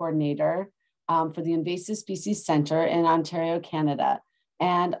Development Coordinator for the Invasive Species Center in Ontario, Canada.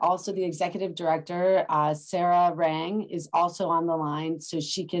 And also the Executive Director, Sarah Rang, is also on the line, so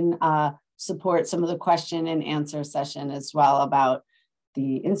she can support some of the question and answer session as well about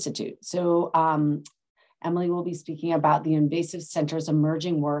the Institute. So Emily will be speaking about the Invasive Center's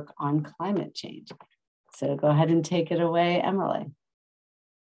emerging work on climate change. So go ahead and take it away, Emily.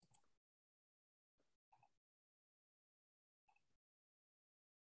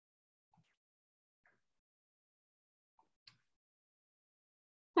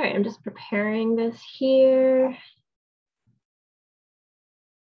 All right, I'm just preparing this here.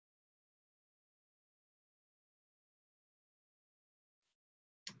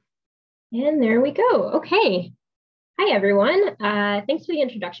 And there we go. Okay. Hi, everyone. Thanks for the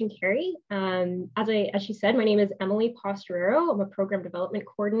introduction, Carrie. As she said, my name is Emily Posteraro. I'm a Program Development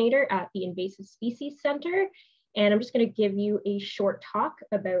Coordinator at the Invasive Species Center. And I'm just going to give you a short talk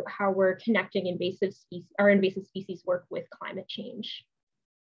about how we're connecting our invasive species work with climate change.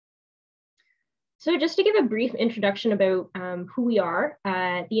 So just to give a brief introduction about who we are,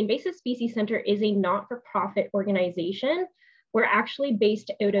 the Invasive Species Center is a not-for-profit organization. We're actually based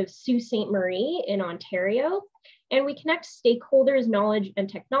out of Sault Ste. Marie in Ontario, and we connect stakeholders, knowledge, and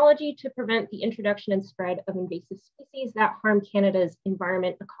technology to prevent the introduction and spread of invasive species that harm Canada's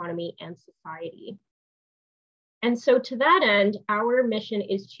environment, economy, and society. And so to that end, our mission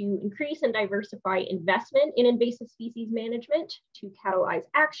is to increase and diversify investment in invasive species management, to catalyze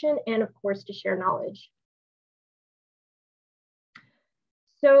action, and of course, to share knowledge.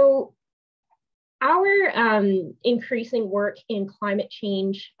 So Our increasing work in climate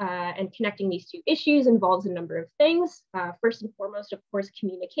change and connecting these two issues involves a number of things. First and foremost, of course,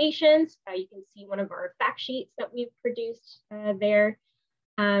 communications. You can see one of our fact sheets that we've produced there.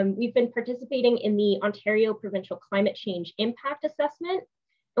 We've been participating in the Ontario Provincial Climate Change Impact Assessment,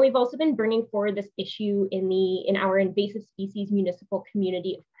 and we've also been bringing forward this issue in our invasive species municipal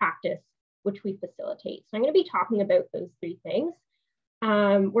community of practice, which we facilitate. So I'm going to be talking about those three things.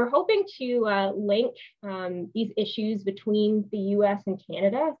 We're hoping to link these issues between the US and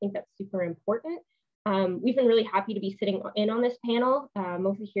Canada. I think that's super important. We've been really happy to be sitting in on this panel,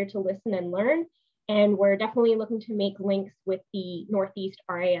 mostly here to listen and learn. And we're definitely looking to make links with the Northeast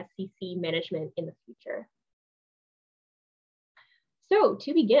RISCC management in the future. So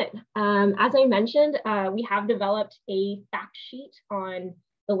to begin, as I mentioned, we have developed a fact sheet on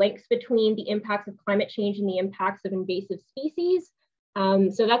the links between the impacts of climate change and the impacts of invasive species.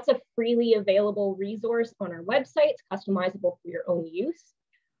 So that's a freely available resource on our website. It's customizable for your own use.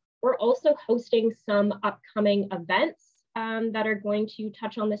 We're also hosting some upcoming events that are going to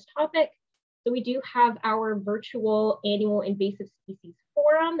touch on this topic. So we do have our virtual annual invasive species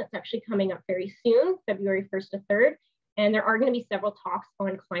forum that's actually coming up very soon, February 1st to 3rd. And there are going to be several talks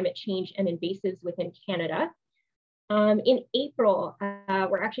on climate change and invasives within Canada. In April,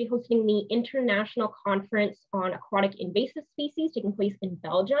 we're actually hosting the International Conference on Aquatic Invasive Species taking place in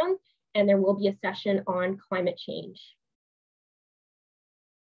Belgium, and there will be a session on climate change.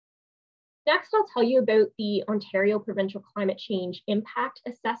 Next, I'll tell you about the Ontario Provincial Climate Change Impact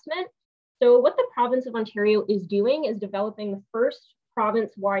Assessment. So what the province of Ontario is doing is developing the first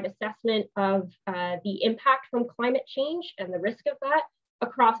province-wide assessment of the impact from climate change and the risk of that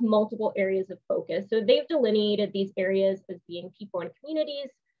across multiple areas of focus. So they've delineated these areas as being people and communities,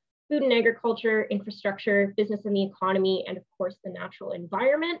 food and agriculture, infrastructure, business and the economy, and of course the natural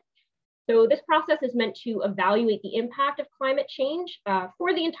environment. So this process is meant to evaluate the impact of climate change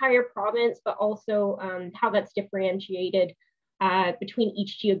for the entire province, but also how that's differentiated between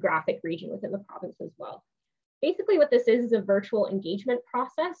each geographic region within the province as well. Basically what this is a virtual engagement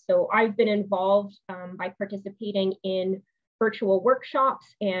process. So I've been involved by participating in virtual workshops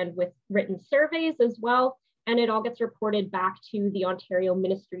and with written surveys as well. And it all gets reported back to the Ontario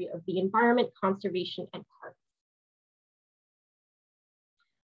Ministry of the Environment, Conservation and Parks.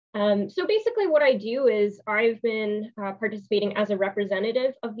 So basically what I do is I've been participating as a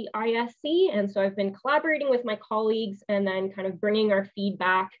representative of the ISC. And so I've been collaborating with my colleagues and then kind of bringing our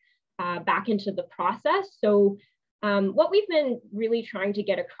feedback back into the process. So what we've been really trying to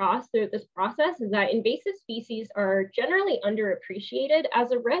get across through this process is that invasive species are generally underappreciated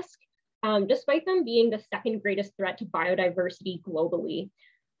as a risk, despite them being the second greatest threat to biodiversity globally.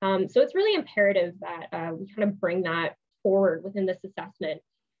 So it's really imperative that we kind of bring that forward within this assessment.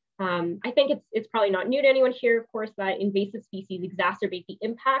 I think it's probably not new to anyone here, of course, that invasive species exacerbate the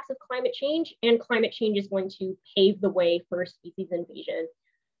impacts of climate change, and climate change is going to pave the way for species invasion.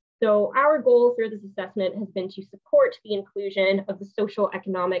 So our goal through this assessment has been to support the inclusion of the social,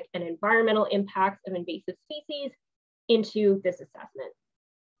 economic, and environmental impacts of invasive species into this assessment.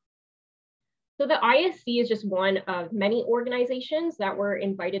 So the ISC is just one of many organizations that were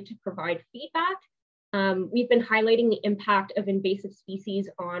invited to provide feedback. We've been highlighting the impact of invasive species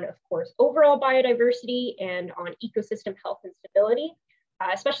on, of course, overall biodiversity and on ecosystem health and stability,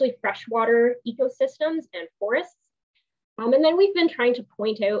 especially freshwater ecosystems and forests. And then we've been trying to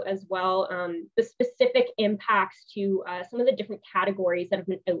point out as well the specific impacts to some of the different categories that have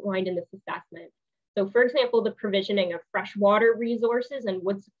been outlined in this assessment. So for example, the provisioning of freshwater resources and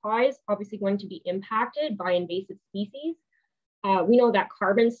wood supplies obviously going to be impacted by invasive species. We know that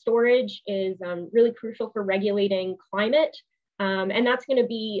carbon storage is really crucial for regulating climate, and that's going to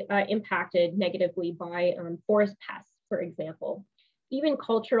be impacted negatively by forest pests, for example. Even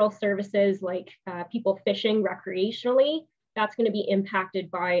cultural services like people fishing recreationally, that's going to be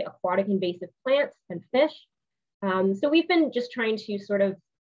impacted by aquatic invasive plants and fish. So we've been just trying to sort of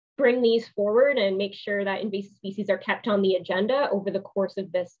bring these forward and make sure that invasive species are kept on the agenda over the course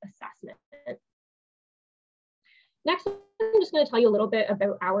of this assessment. Next, I'm just going to tell you a little bit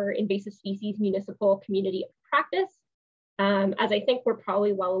about our invasive species municipal community of practice. As I think we're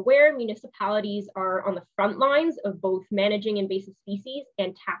probably well aware, municipalities are on the front lines of both managing invasive species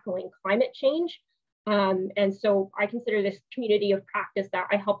and tackling climate change. And so I consider this community of practice that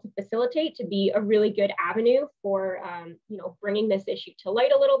I help to facilitate to be a really good avenue for bringing this issue to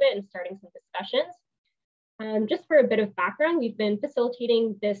light a little bit and starting some discussions. Just for a bit of background, we've been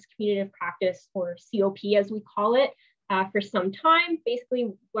facilitating this community of practice, or COP as we call it, for some time.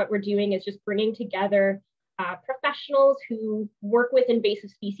 Basically, what we're doing is just bringing together professionals who work with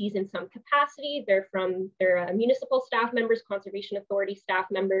invasive species in some capacity. They're municipal staff members, conservation authority staff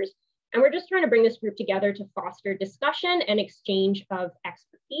members, and we're just trying to bring this group together to foster discussion and exchange of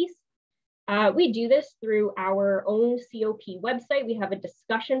expertise. We do this through our own COP website. We have a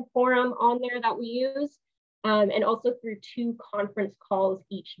discussion forum on there that we use, and also through 2 conference calls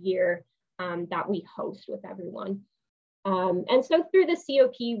each year that we host with everyone. And so through the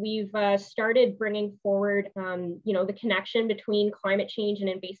COP, we've started bringing forward, the connection between climate change and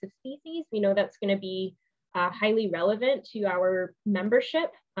invasive species. We know that's going to be highly relevant to our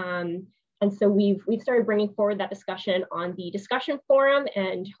membership. And so we've started bringing forward that discussion on the discussion forum,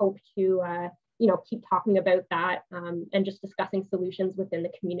 and hope to, keep talking about that and just discussing solutions within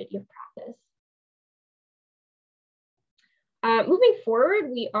the community of practice. Moving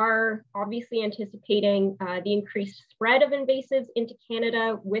forward, we are obviously anticipating the increased spread of invasives into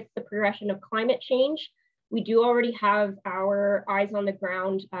Canada with the progression of climate change. We do already have our eyes on the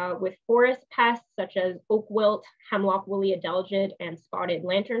ground with forest pests such as oak wilt, hemlock woolly adelgid, and spotted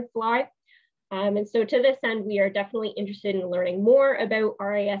lanternfly. And so to this end, we are definitely interested in learning more about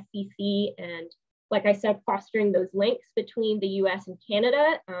RISCC, and like I said, fostering those links between the US and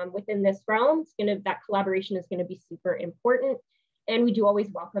Canada within this realm. That collaboration is going to be super important, and we do always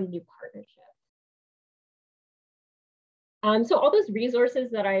welcome new partnerships. So all those resources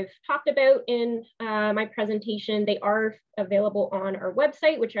that I've talked about in my presentation, they are available on our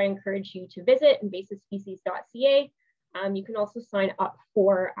website, which I encourage you to visit, invasivespecies.ca. You can also sign up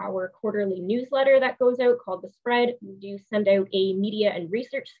for our quarterly newsletter that goes out called The Spread. We do send out a media and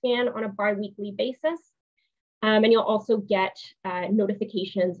research scan on a bi-weekly basis. And you'll also get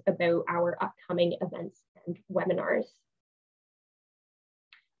notifications about our upcoming events and webinars.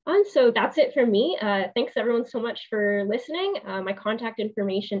 And so that's it from me. Thanks everyone so much for listening. My contact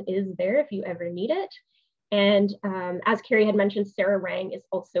information is there if you ever need it. And as Carrie had mentioned, Sarah Rang is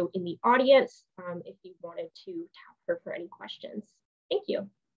also in the audience if you wanted to tap her for any questions. Thank you.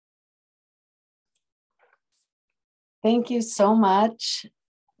 Thank you so much,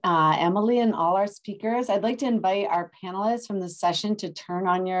 Emily, and all our speakers. I'd like to invite our panelists from the session to turn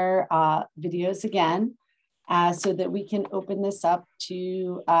on your videos again so that we can open this up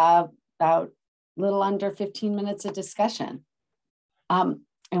to about a little under 15 minutes of discussion.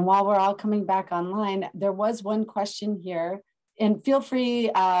 And while we're all coming back online, there was one question here, and feel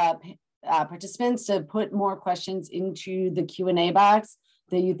free participants to put more questions into the Q&A box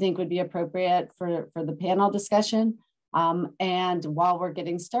that you think would be appropriate for the panel discussion. And while we're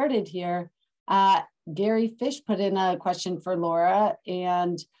getting started here, Gary Fish put in a question for Laura,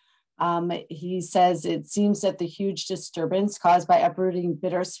 and he says, it seems that the huge disturbance caused by uprooting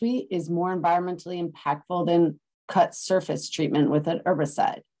bittersweet is more environmentally impactful than cut surface treatment with an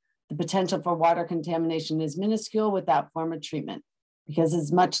herbicide. The potential for water contamination is minuscule without form of treatment. Because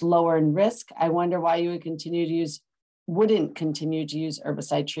it's much lower in risk, I wonder why you wouldn't continue to use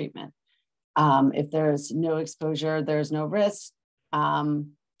herbicide treatment. If there's no exposure, there's no risk.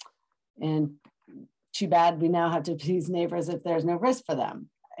 And too bad we now have to appease neighbors if there's no risk for them.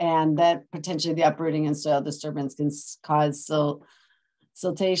 And that potentially the uprooting and soil disturbance can cause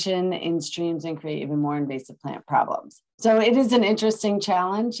siltation in streams and create even more invasive plant problems. So it is an interesting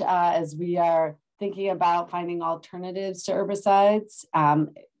challenge as we are thinking about finding alternatives to herbicides.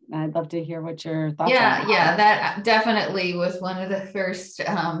 I'd love to hear what your thoughts are. Yeah, that definitely was one of the first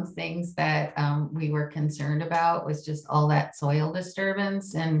things that we were concerned about, was just all that soil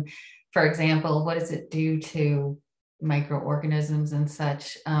disturbance. And for example, what does it do to microorganisms and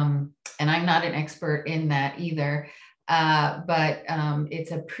such? And I'm not an expert in that either. But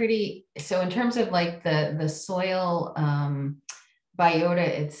it's a pretty, so in terms of like the soil biota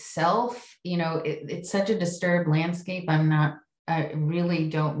itself, it's such a disturbed landscape. I really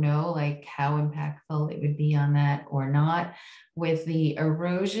don't know like how impactful it would be on that or not. With the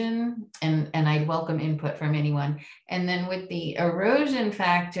erosion, and I'd welcome input from anyone. And then with the erosion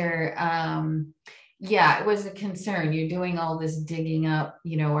factor, yeah, it was a concern. You're doing all this digging up,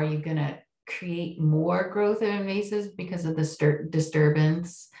 are you gonna create more growth of invasives because of the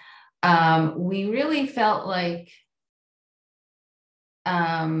disturbance? We really felt like,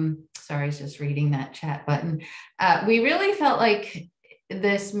 sorry, I was just reading that chat button. We really felt like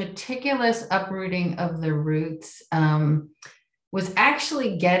this meticulous uprooting of the roots was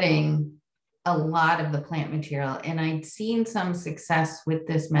actually getting a lot of the plant material. And I'd seen some success with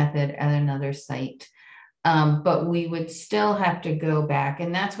this method at another site. But we would still have to go back,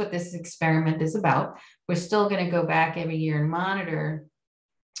 and that's what this experiment is about. We're still going to go back every year and monitor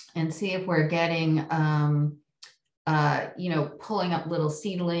and see if we're getting, pulling up little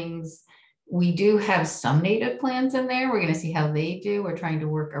seedlings, We do have some native plants in there. We're going to see how they do. We're trying to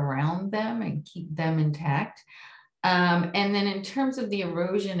work around them and keep them intact. And then in terms of the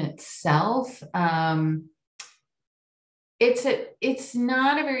erosion itself, it's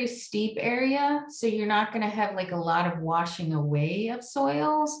not a very steep area, so you're not going to have like a lot of washing away of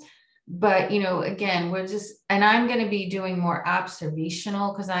soils. But, you know, again, and I'm going to be doing more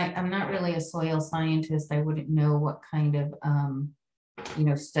observational, because I'm not really a soil scientist. I wouldn't know what kind of, you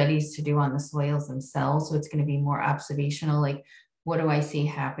know, studies to do on the soils themselves. So it's going to be more observational, like, what do I see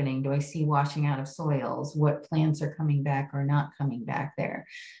happening? Do I see washing out of soils? What plants are coming back or not coming back there?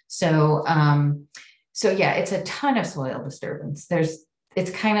 So, so yeah, it's a ton of soil disturbance.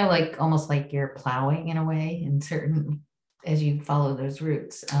 It's kind of like almost like you're plowing in a way in certain, as you follow those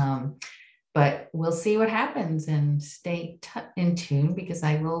routes. But we'll see what happens, and stay in tune, because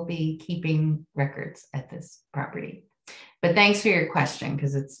I will be keeping records at this property. But thanks for your question,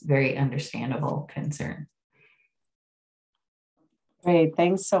 because it's very understandable concern. Great,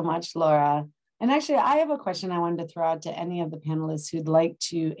 thanks so much, Laura. And actually, I have a question I wanted to throw out to any of the panelists who'd like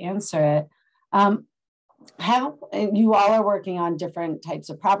to answer it. You all are working on different types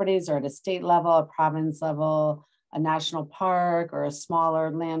of properties, or at a state level, a province level, a national park, or a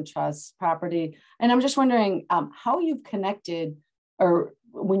smaller land trust property. And I'm just wondering how you've connected, or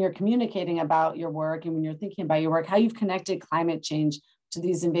when you're communicating about your work and when you're thinking about your work, how you've connected climate change to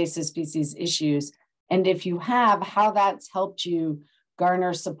these invasive species issues. And if you have, how that's helped you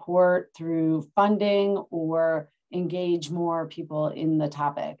garner support through funding or engage more people in the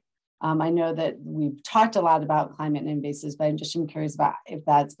topic. I know that we've talked a lot about climate and invasives, but I'm just curious about if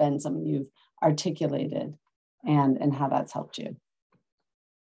that's been something you've articulated and how that's helped you.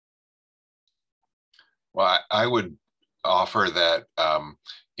 Well, I would offer that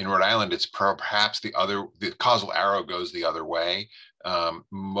in Rhode Island, it's perhaps the causal arrow goes the other way.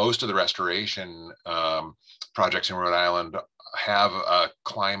 Most of the restoration projects in Rhode Island have a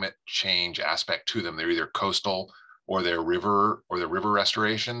climate change aspect to them. They're either coastal or they're river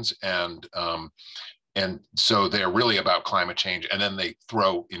restorations, and so they're really about climate change. And then they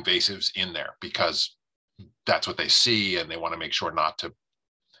throw invasives in there because that's what they see, and they want to make sure not to,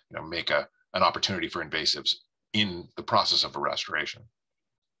 you know, make an opportunity for invasives in the process of a restoration.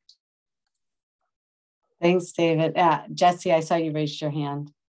 Thanks, David. Jesse, I saw you raised your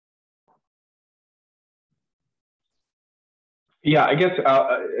hand. Yeah, I guess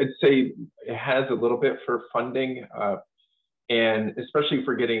I'd say it has a little bit for funding, and especially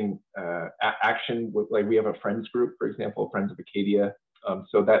for getting action with, like, we have a friends group, for example, Friends of Acadia.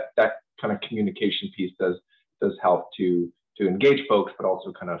 So that kind of communication piece does help to engage folks, but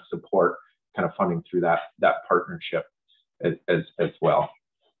also kind of support kind of funding through that partnership as well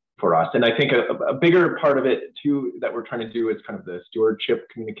for us. And I think a bigger part of it too that we're trying to do is kind of the stewardship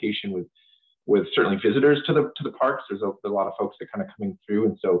communication with certainly visitors to the parks. There's a lot of folks that kind of coming through,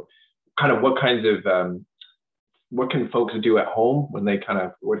 and so kind of what kinds of what can folks do at home when they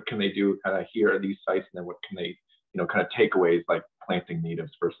what can they do kind of here at these sites, and then what can they, you know, kind of takeaways like planting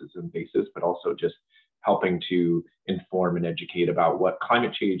natives versus invasives, but also just helping to inform and educate about what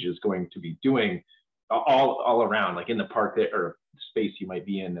climate change is going to be doing all around, like in the park or space you might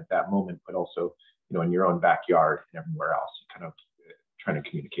be in at that moment, but also, you know, in your own backyard and everywhere else, kind of trying to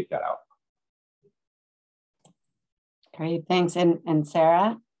communicate that out. Great, thanks. And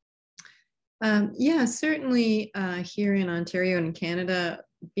Sarah? Yeah, certainly here in Ontario and Canada,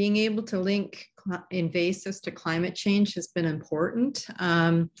 being able to link invasives to climate change has been important.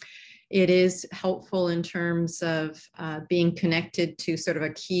 It is helpful in terms of being connected to sort of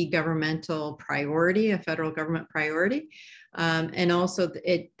a key governmental priority, a federal government priority. And also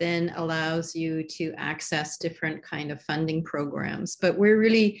it then allows you to access different kind of funding programs. But we're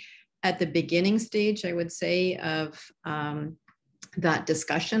really at the beginning stage, I would say, of that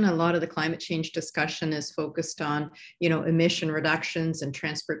discussion. A lot of the climate change discussion is focused on, you know, emission reductions and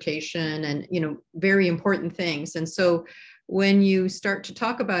transportation and, you know, very important things. And so when you start to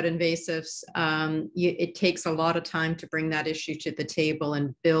talk about invasives, it takes a lot of time to bring that issue to the table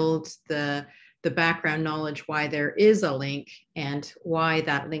and build the background knowledge why there is a link and why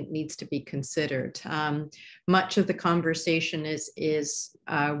that link needs to be considered. Much of the conversation is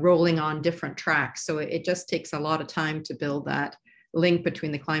rolling on different tracks. So it just takes a lot of time to build that link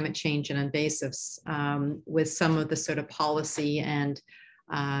between the climate change and invasives with some of the sort of policy and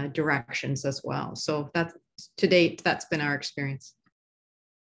directions as well. So that's, to date, that's been our experience.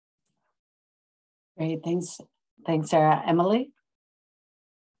 Great, thanks. Thanks, Sarah. Emily?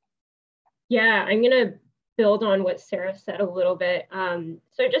 Yeah, I'm going to build on what Sarah said a little bit.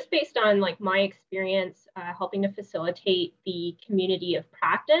 So just based on like my experience helping to facilitate the community of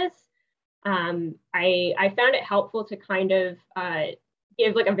practice, I found it helpful to kind of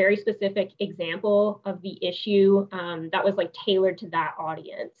give like a very specific example of the issue that was like tailored to that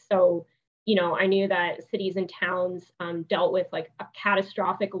audience. So, you know, I knew that cities and towns dealt with like a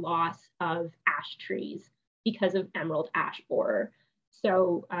catastrophic loss of ash trees because of emerald ash borer.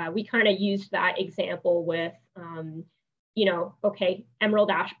 So we kind of used that example with, you know, okay, emerald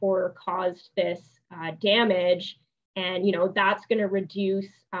ash borer caused this damage, and, you know, that's going to reduce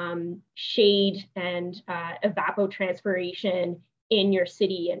shade and evapotranspiration in your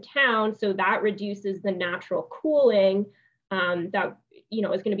city and town. So that reduces the natural cooling that, you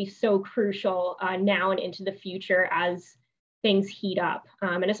know, is going to be so crucial now and into the future as things heat up.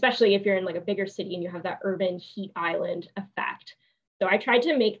 And especially if you're in like a bigger city and you have that urban heat island effect. So I tried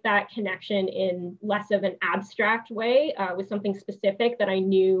to make that connection in less of an abstract way with something specific that I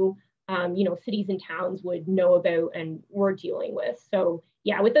knew, you know, cities and towns would know about and were dealing with. So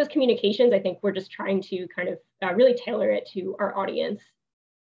yeah, with those communications, I think we're just trying to kind of really tailor it to our audience.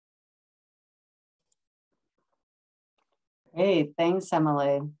 Great, thanks,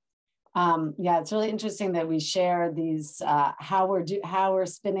 Emily. Yeah, it's really interesting that we share these, how we're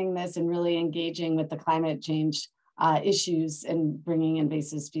spinning this and really engaging with the climate change issues and bringing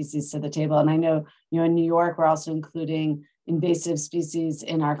invasive species to the table. And I know, you know, in New York, we're also including invasive species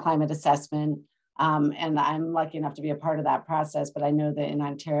in our climate assessment. And I'm lucky enough to be a part of that process, but I know that in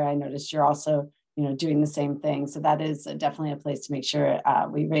Ontario, I noticed you're also, you know, doing the same thing. So that is definitely a place to make sure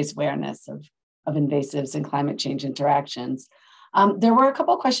we raise awareness of invasives and climate change interactions. There were a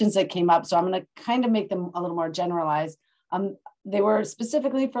couple of questions that came up, so I'm going to kind of make them a little more generalized. They were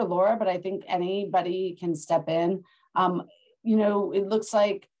specifically for Laura, but I think anybody can step in. You know, it looks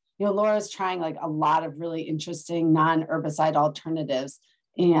like, you know, Laura's trying like a lot of really interesting non-herbicide alternatives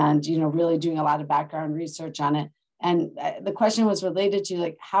and, you know, really doing a lot of background research on it. And the question was related to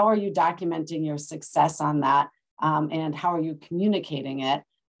like, how are you documenting your success on that? And how are you communicating it?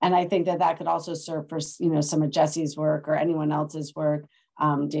 And I think that that could also serve for, you know, some of Jesse's work or anyone else's work,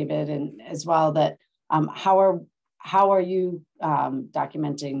 David, and as well, that how are you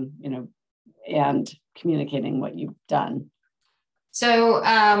documenting, you know, and communicating what you've done? So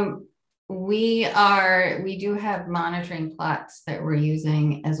we do have monitoring plots that we're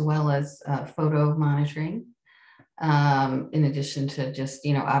using, as well as photo monitoring, in addition to just,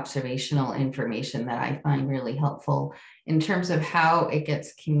 you know, observational information that I find really helpful. In terms of how it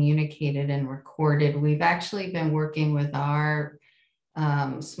gets communicated and recorded, we've actually been working with our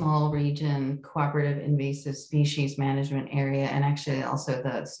small region cooperative invasive species management area, and actually also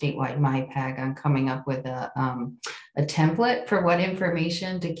the statewide MIPAG, on coming up with a template for what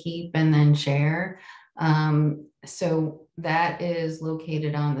information to keep and then share. So that is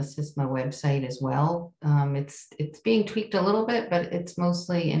located on the SISMA website as well. It's being tweaked a little bit, but it's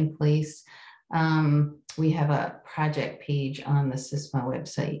mostly in place. We have a project page on the SISMA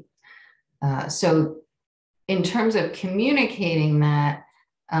website. So in terms of communicating that,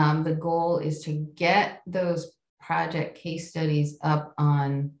 the goal is to get those project case studies up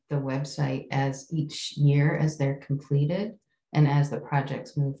on the website as each year as they're completed and as the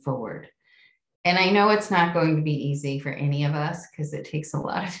projects move forward. And I know it's not going to be easy for any of us because it takes a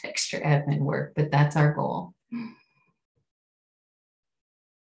lot of extra admin work, but that's our goal.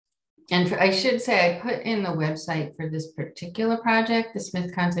 And I should say, I put in the website for this particular project, the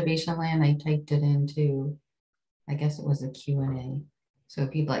Smith Conservation Land, I typed it into, I guess it was a Q&A. So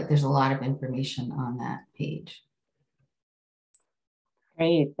if you'd like, there's a lot of information on that page.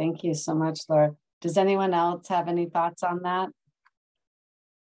 Great, thank you so much, Laura. Does anyone else have any thoughts on that?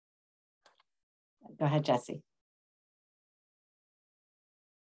 Go ahead, Jesse.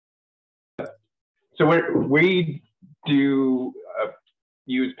 So we do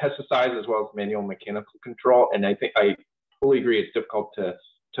use pesticides as well as manual mechanical control, and I think I totally agree. It's difficult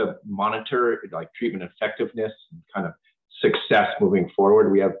to monitor like treatment effectiveness and kind of success moving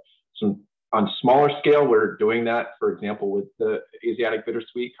forward. We have some on smaller scale. We're doing that, for example, with the Asiatic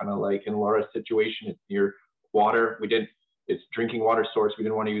bittersweet, kind of like in Laura's situation. It's near water. It's drinking water source. We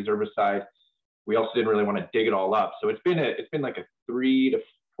didn't want to use herbicide. We also didn't really want to dig it all up. So it's been like a 3 to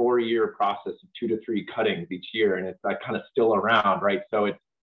 4 year process of 2 to 3 cuttings each year, and it's that kind of still around, right? So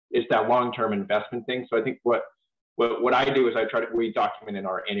it's that long-term investment thing. So I think what I do is we document in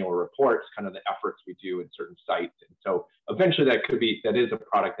our annual reports kind of the efforts we do in certain sites. And so eventually that is a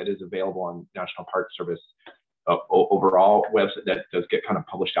product that is available on National Park Service overall website that does get kind of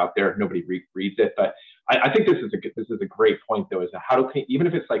published out there. Nobody reads it, but I think this is a great point though, is even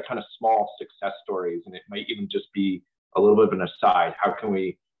if it's like kind of small success stories, and it might even just be a little bit of an aside, how can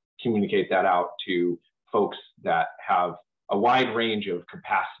we communicate that out to folks that have a wide range of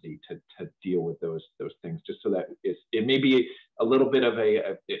capacity to deal with those things, just so that it may be a little bit of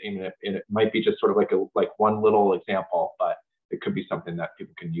it might be just sort of like one little example, but it could be something that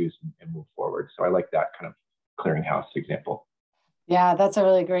people can use and move forward. So I like that kind of clearinghouse example. Yeah, that's a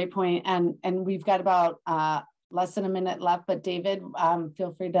really great point. And we've got about less than a minute left, but David,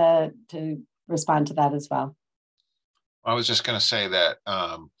 feel free to respond to that as well. I was just going to say that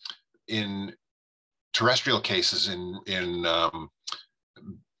in terrestrial cases,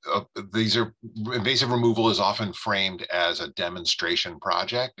 these are invasive removal is often framed as a demonstration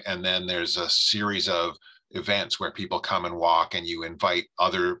project, and then there's a series of events where people come and walk, and you invite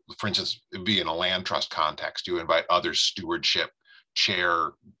other, for instance, it'd be in a land trust context, you invite other stewardship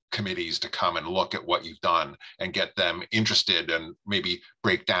chair committees to come and look at what you've done and get them interested, and maybe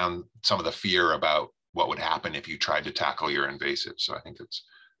break down some of the fear about what would happen if you tried to tackle your invasive. So I think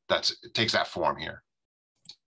it takes that form here.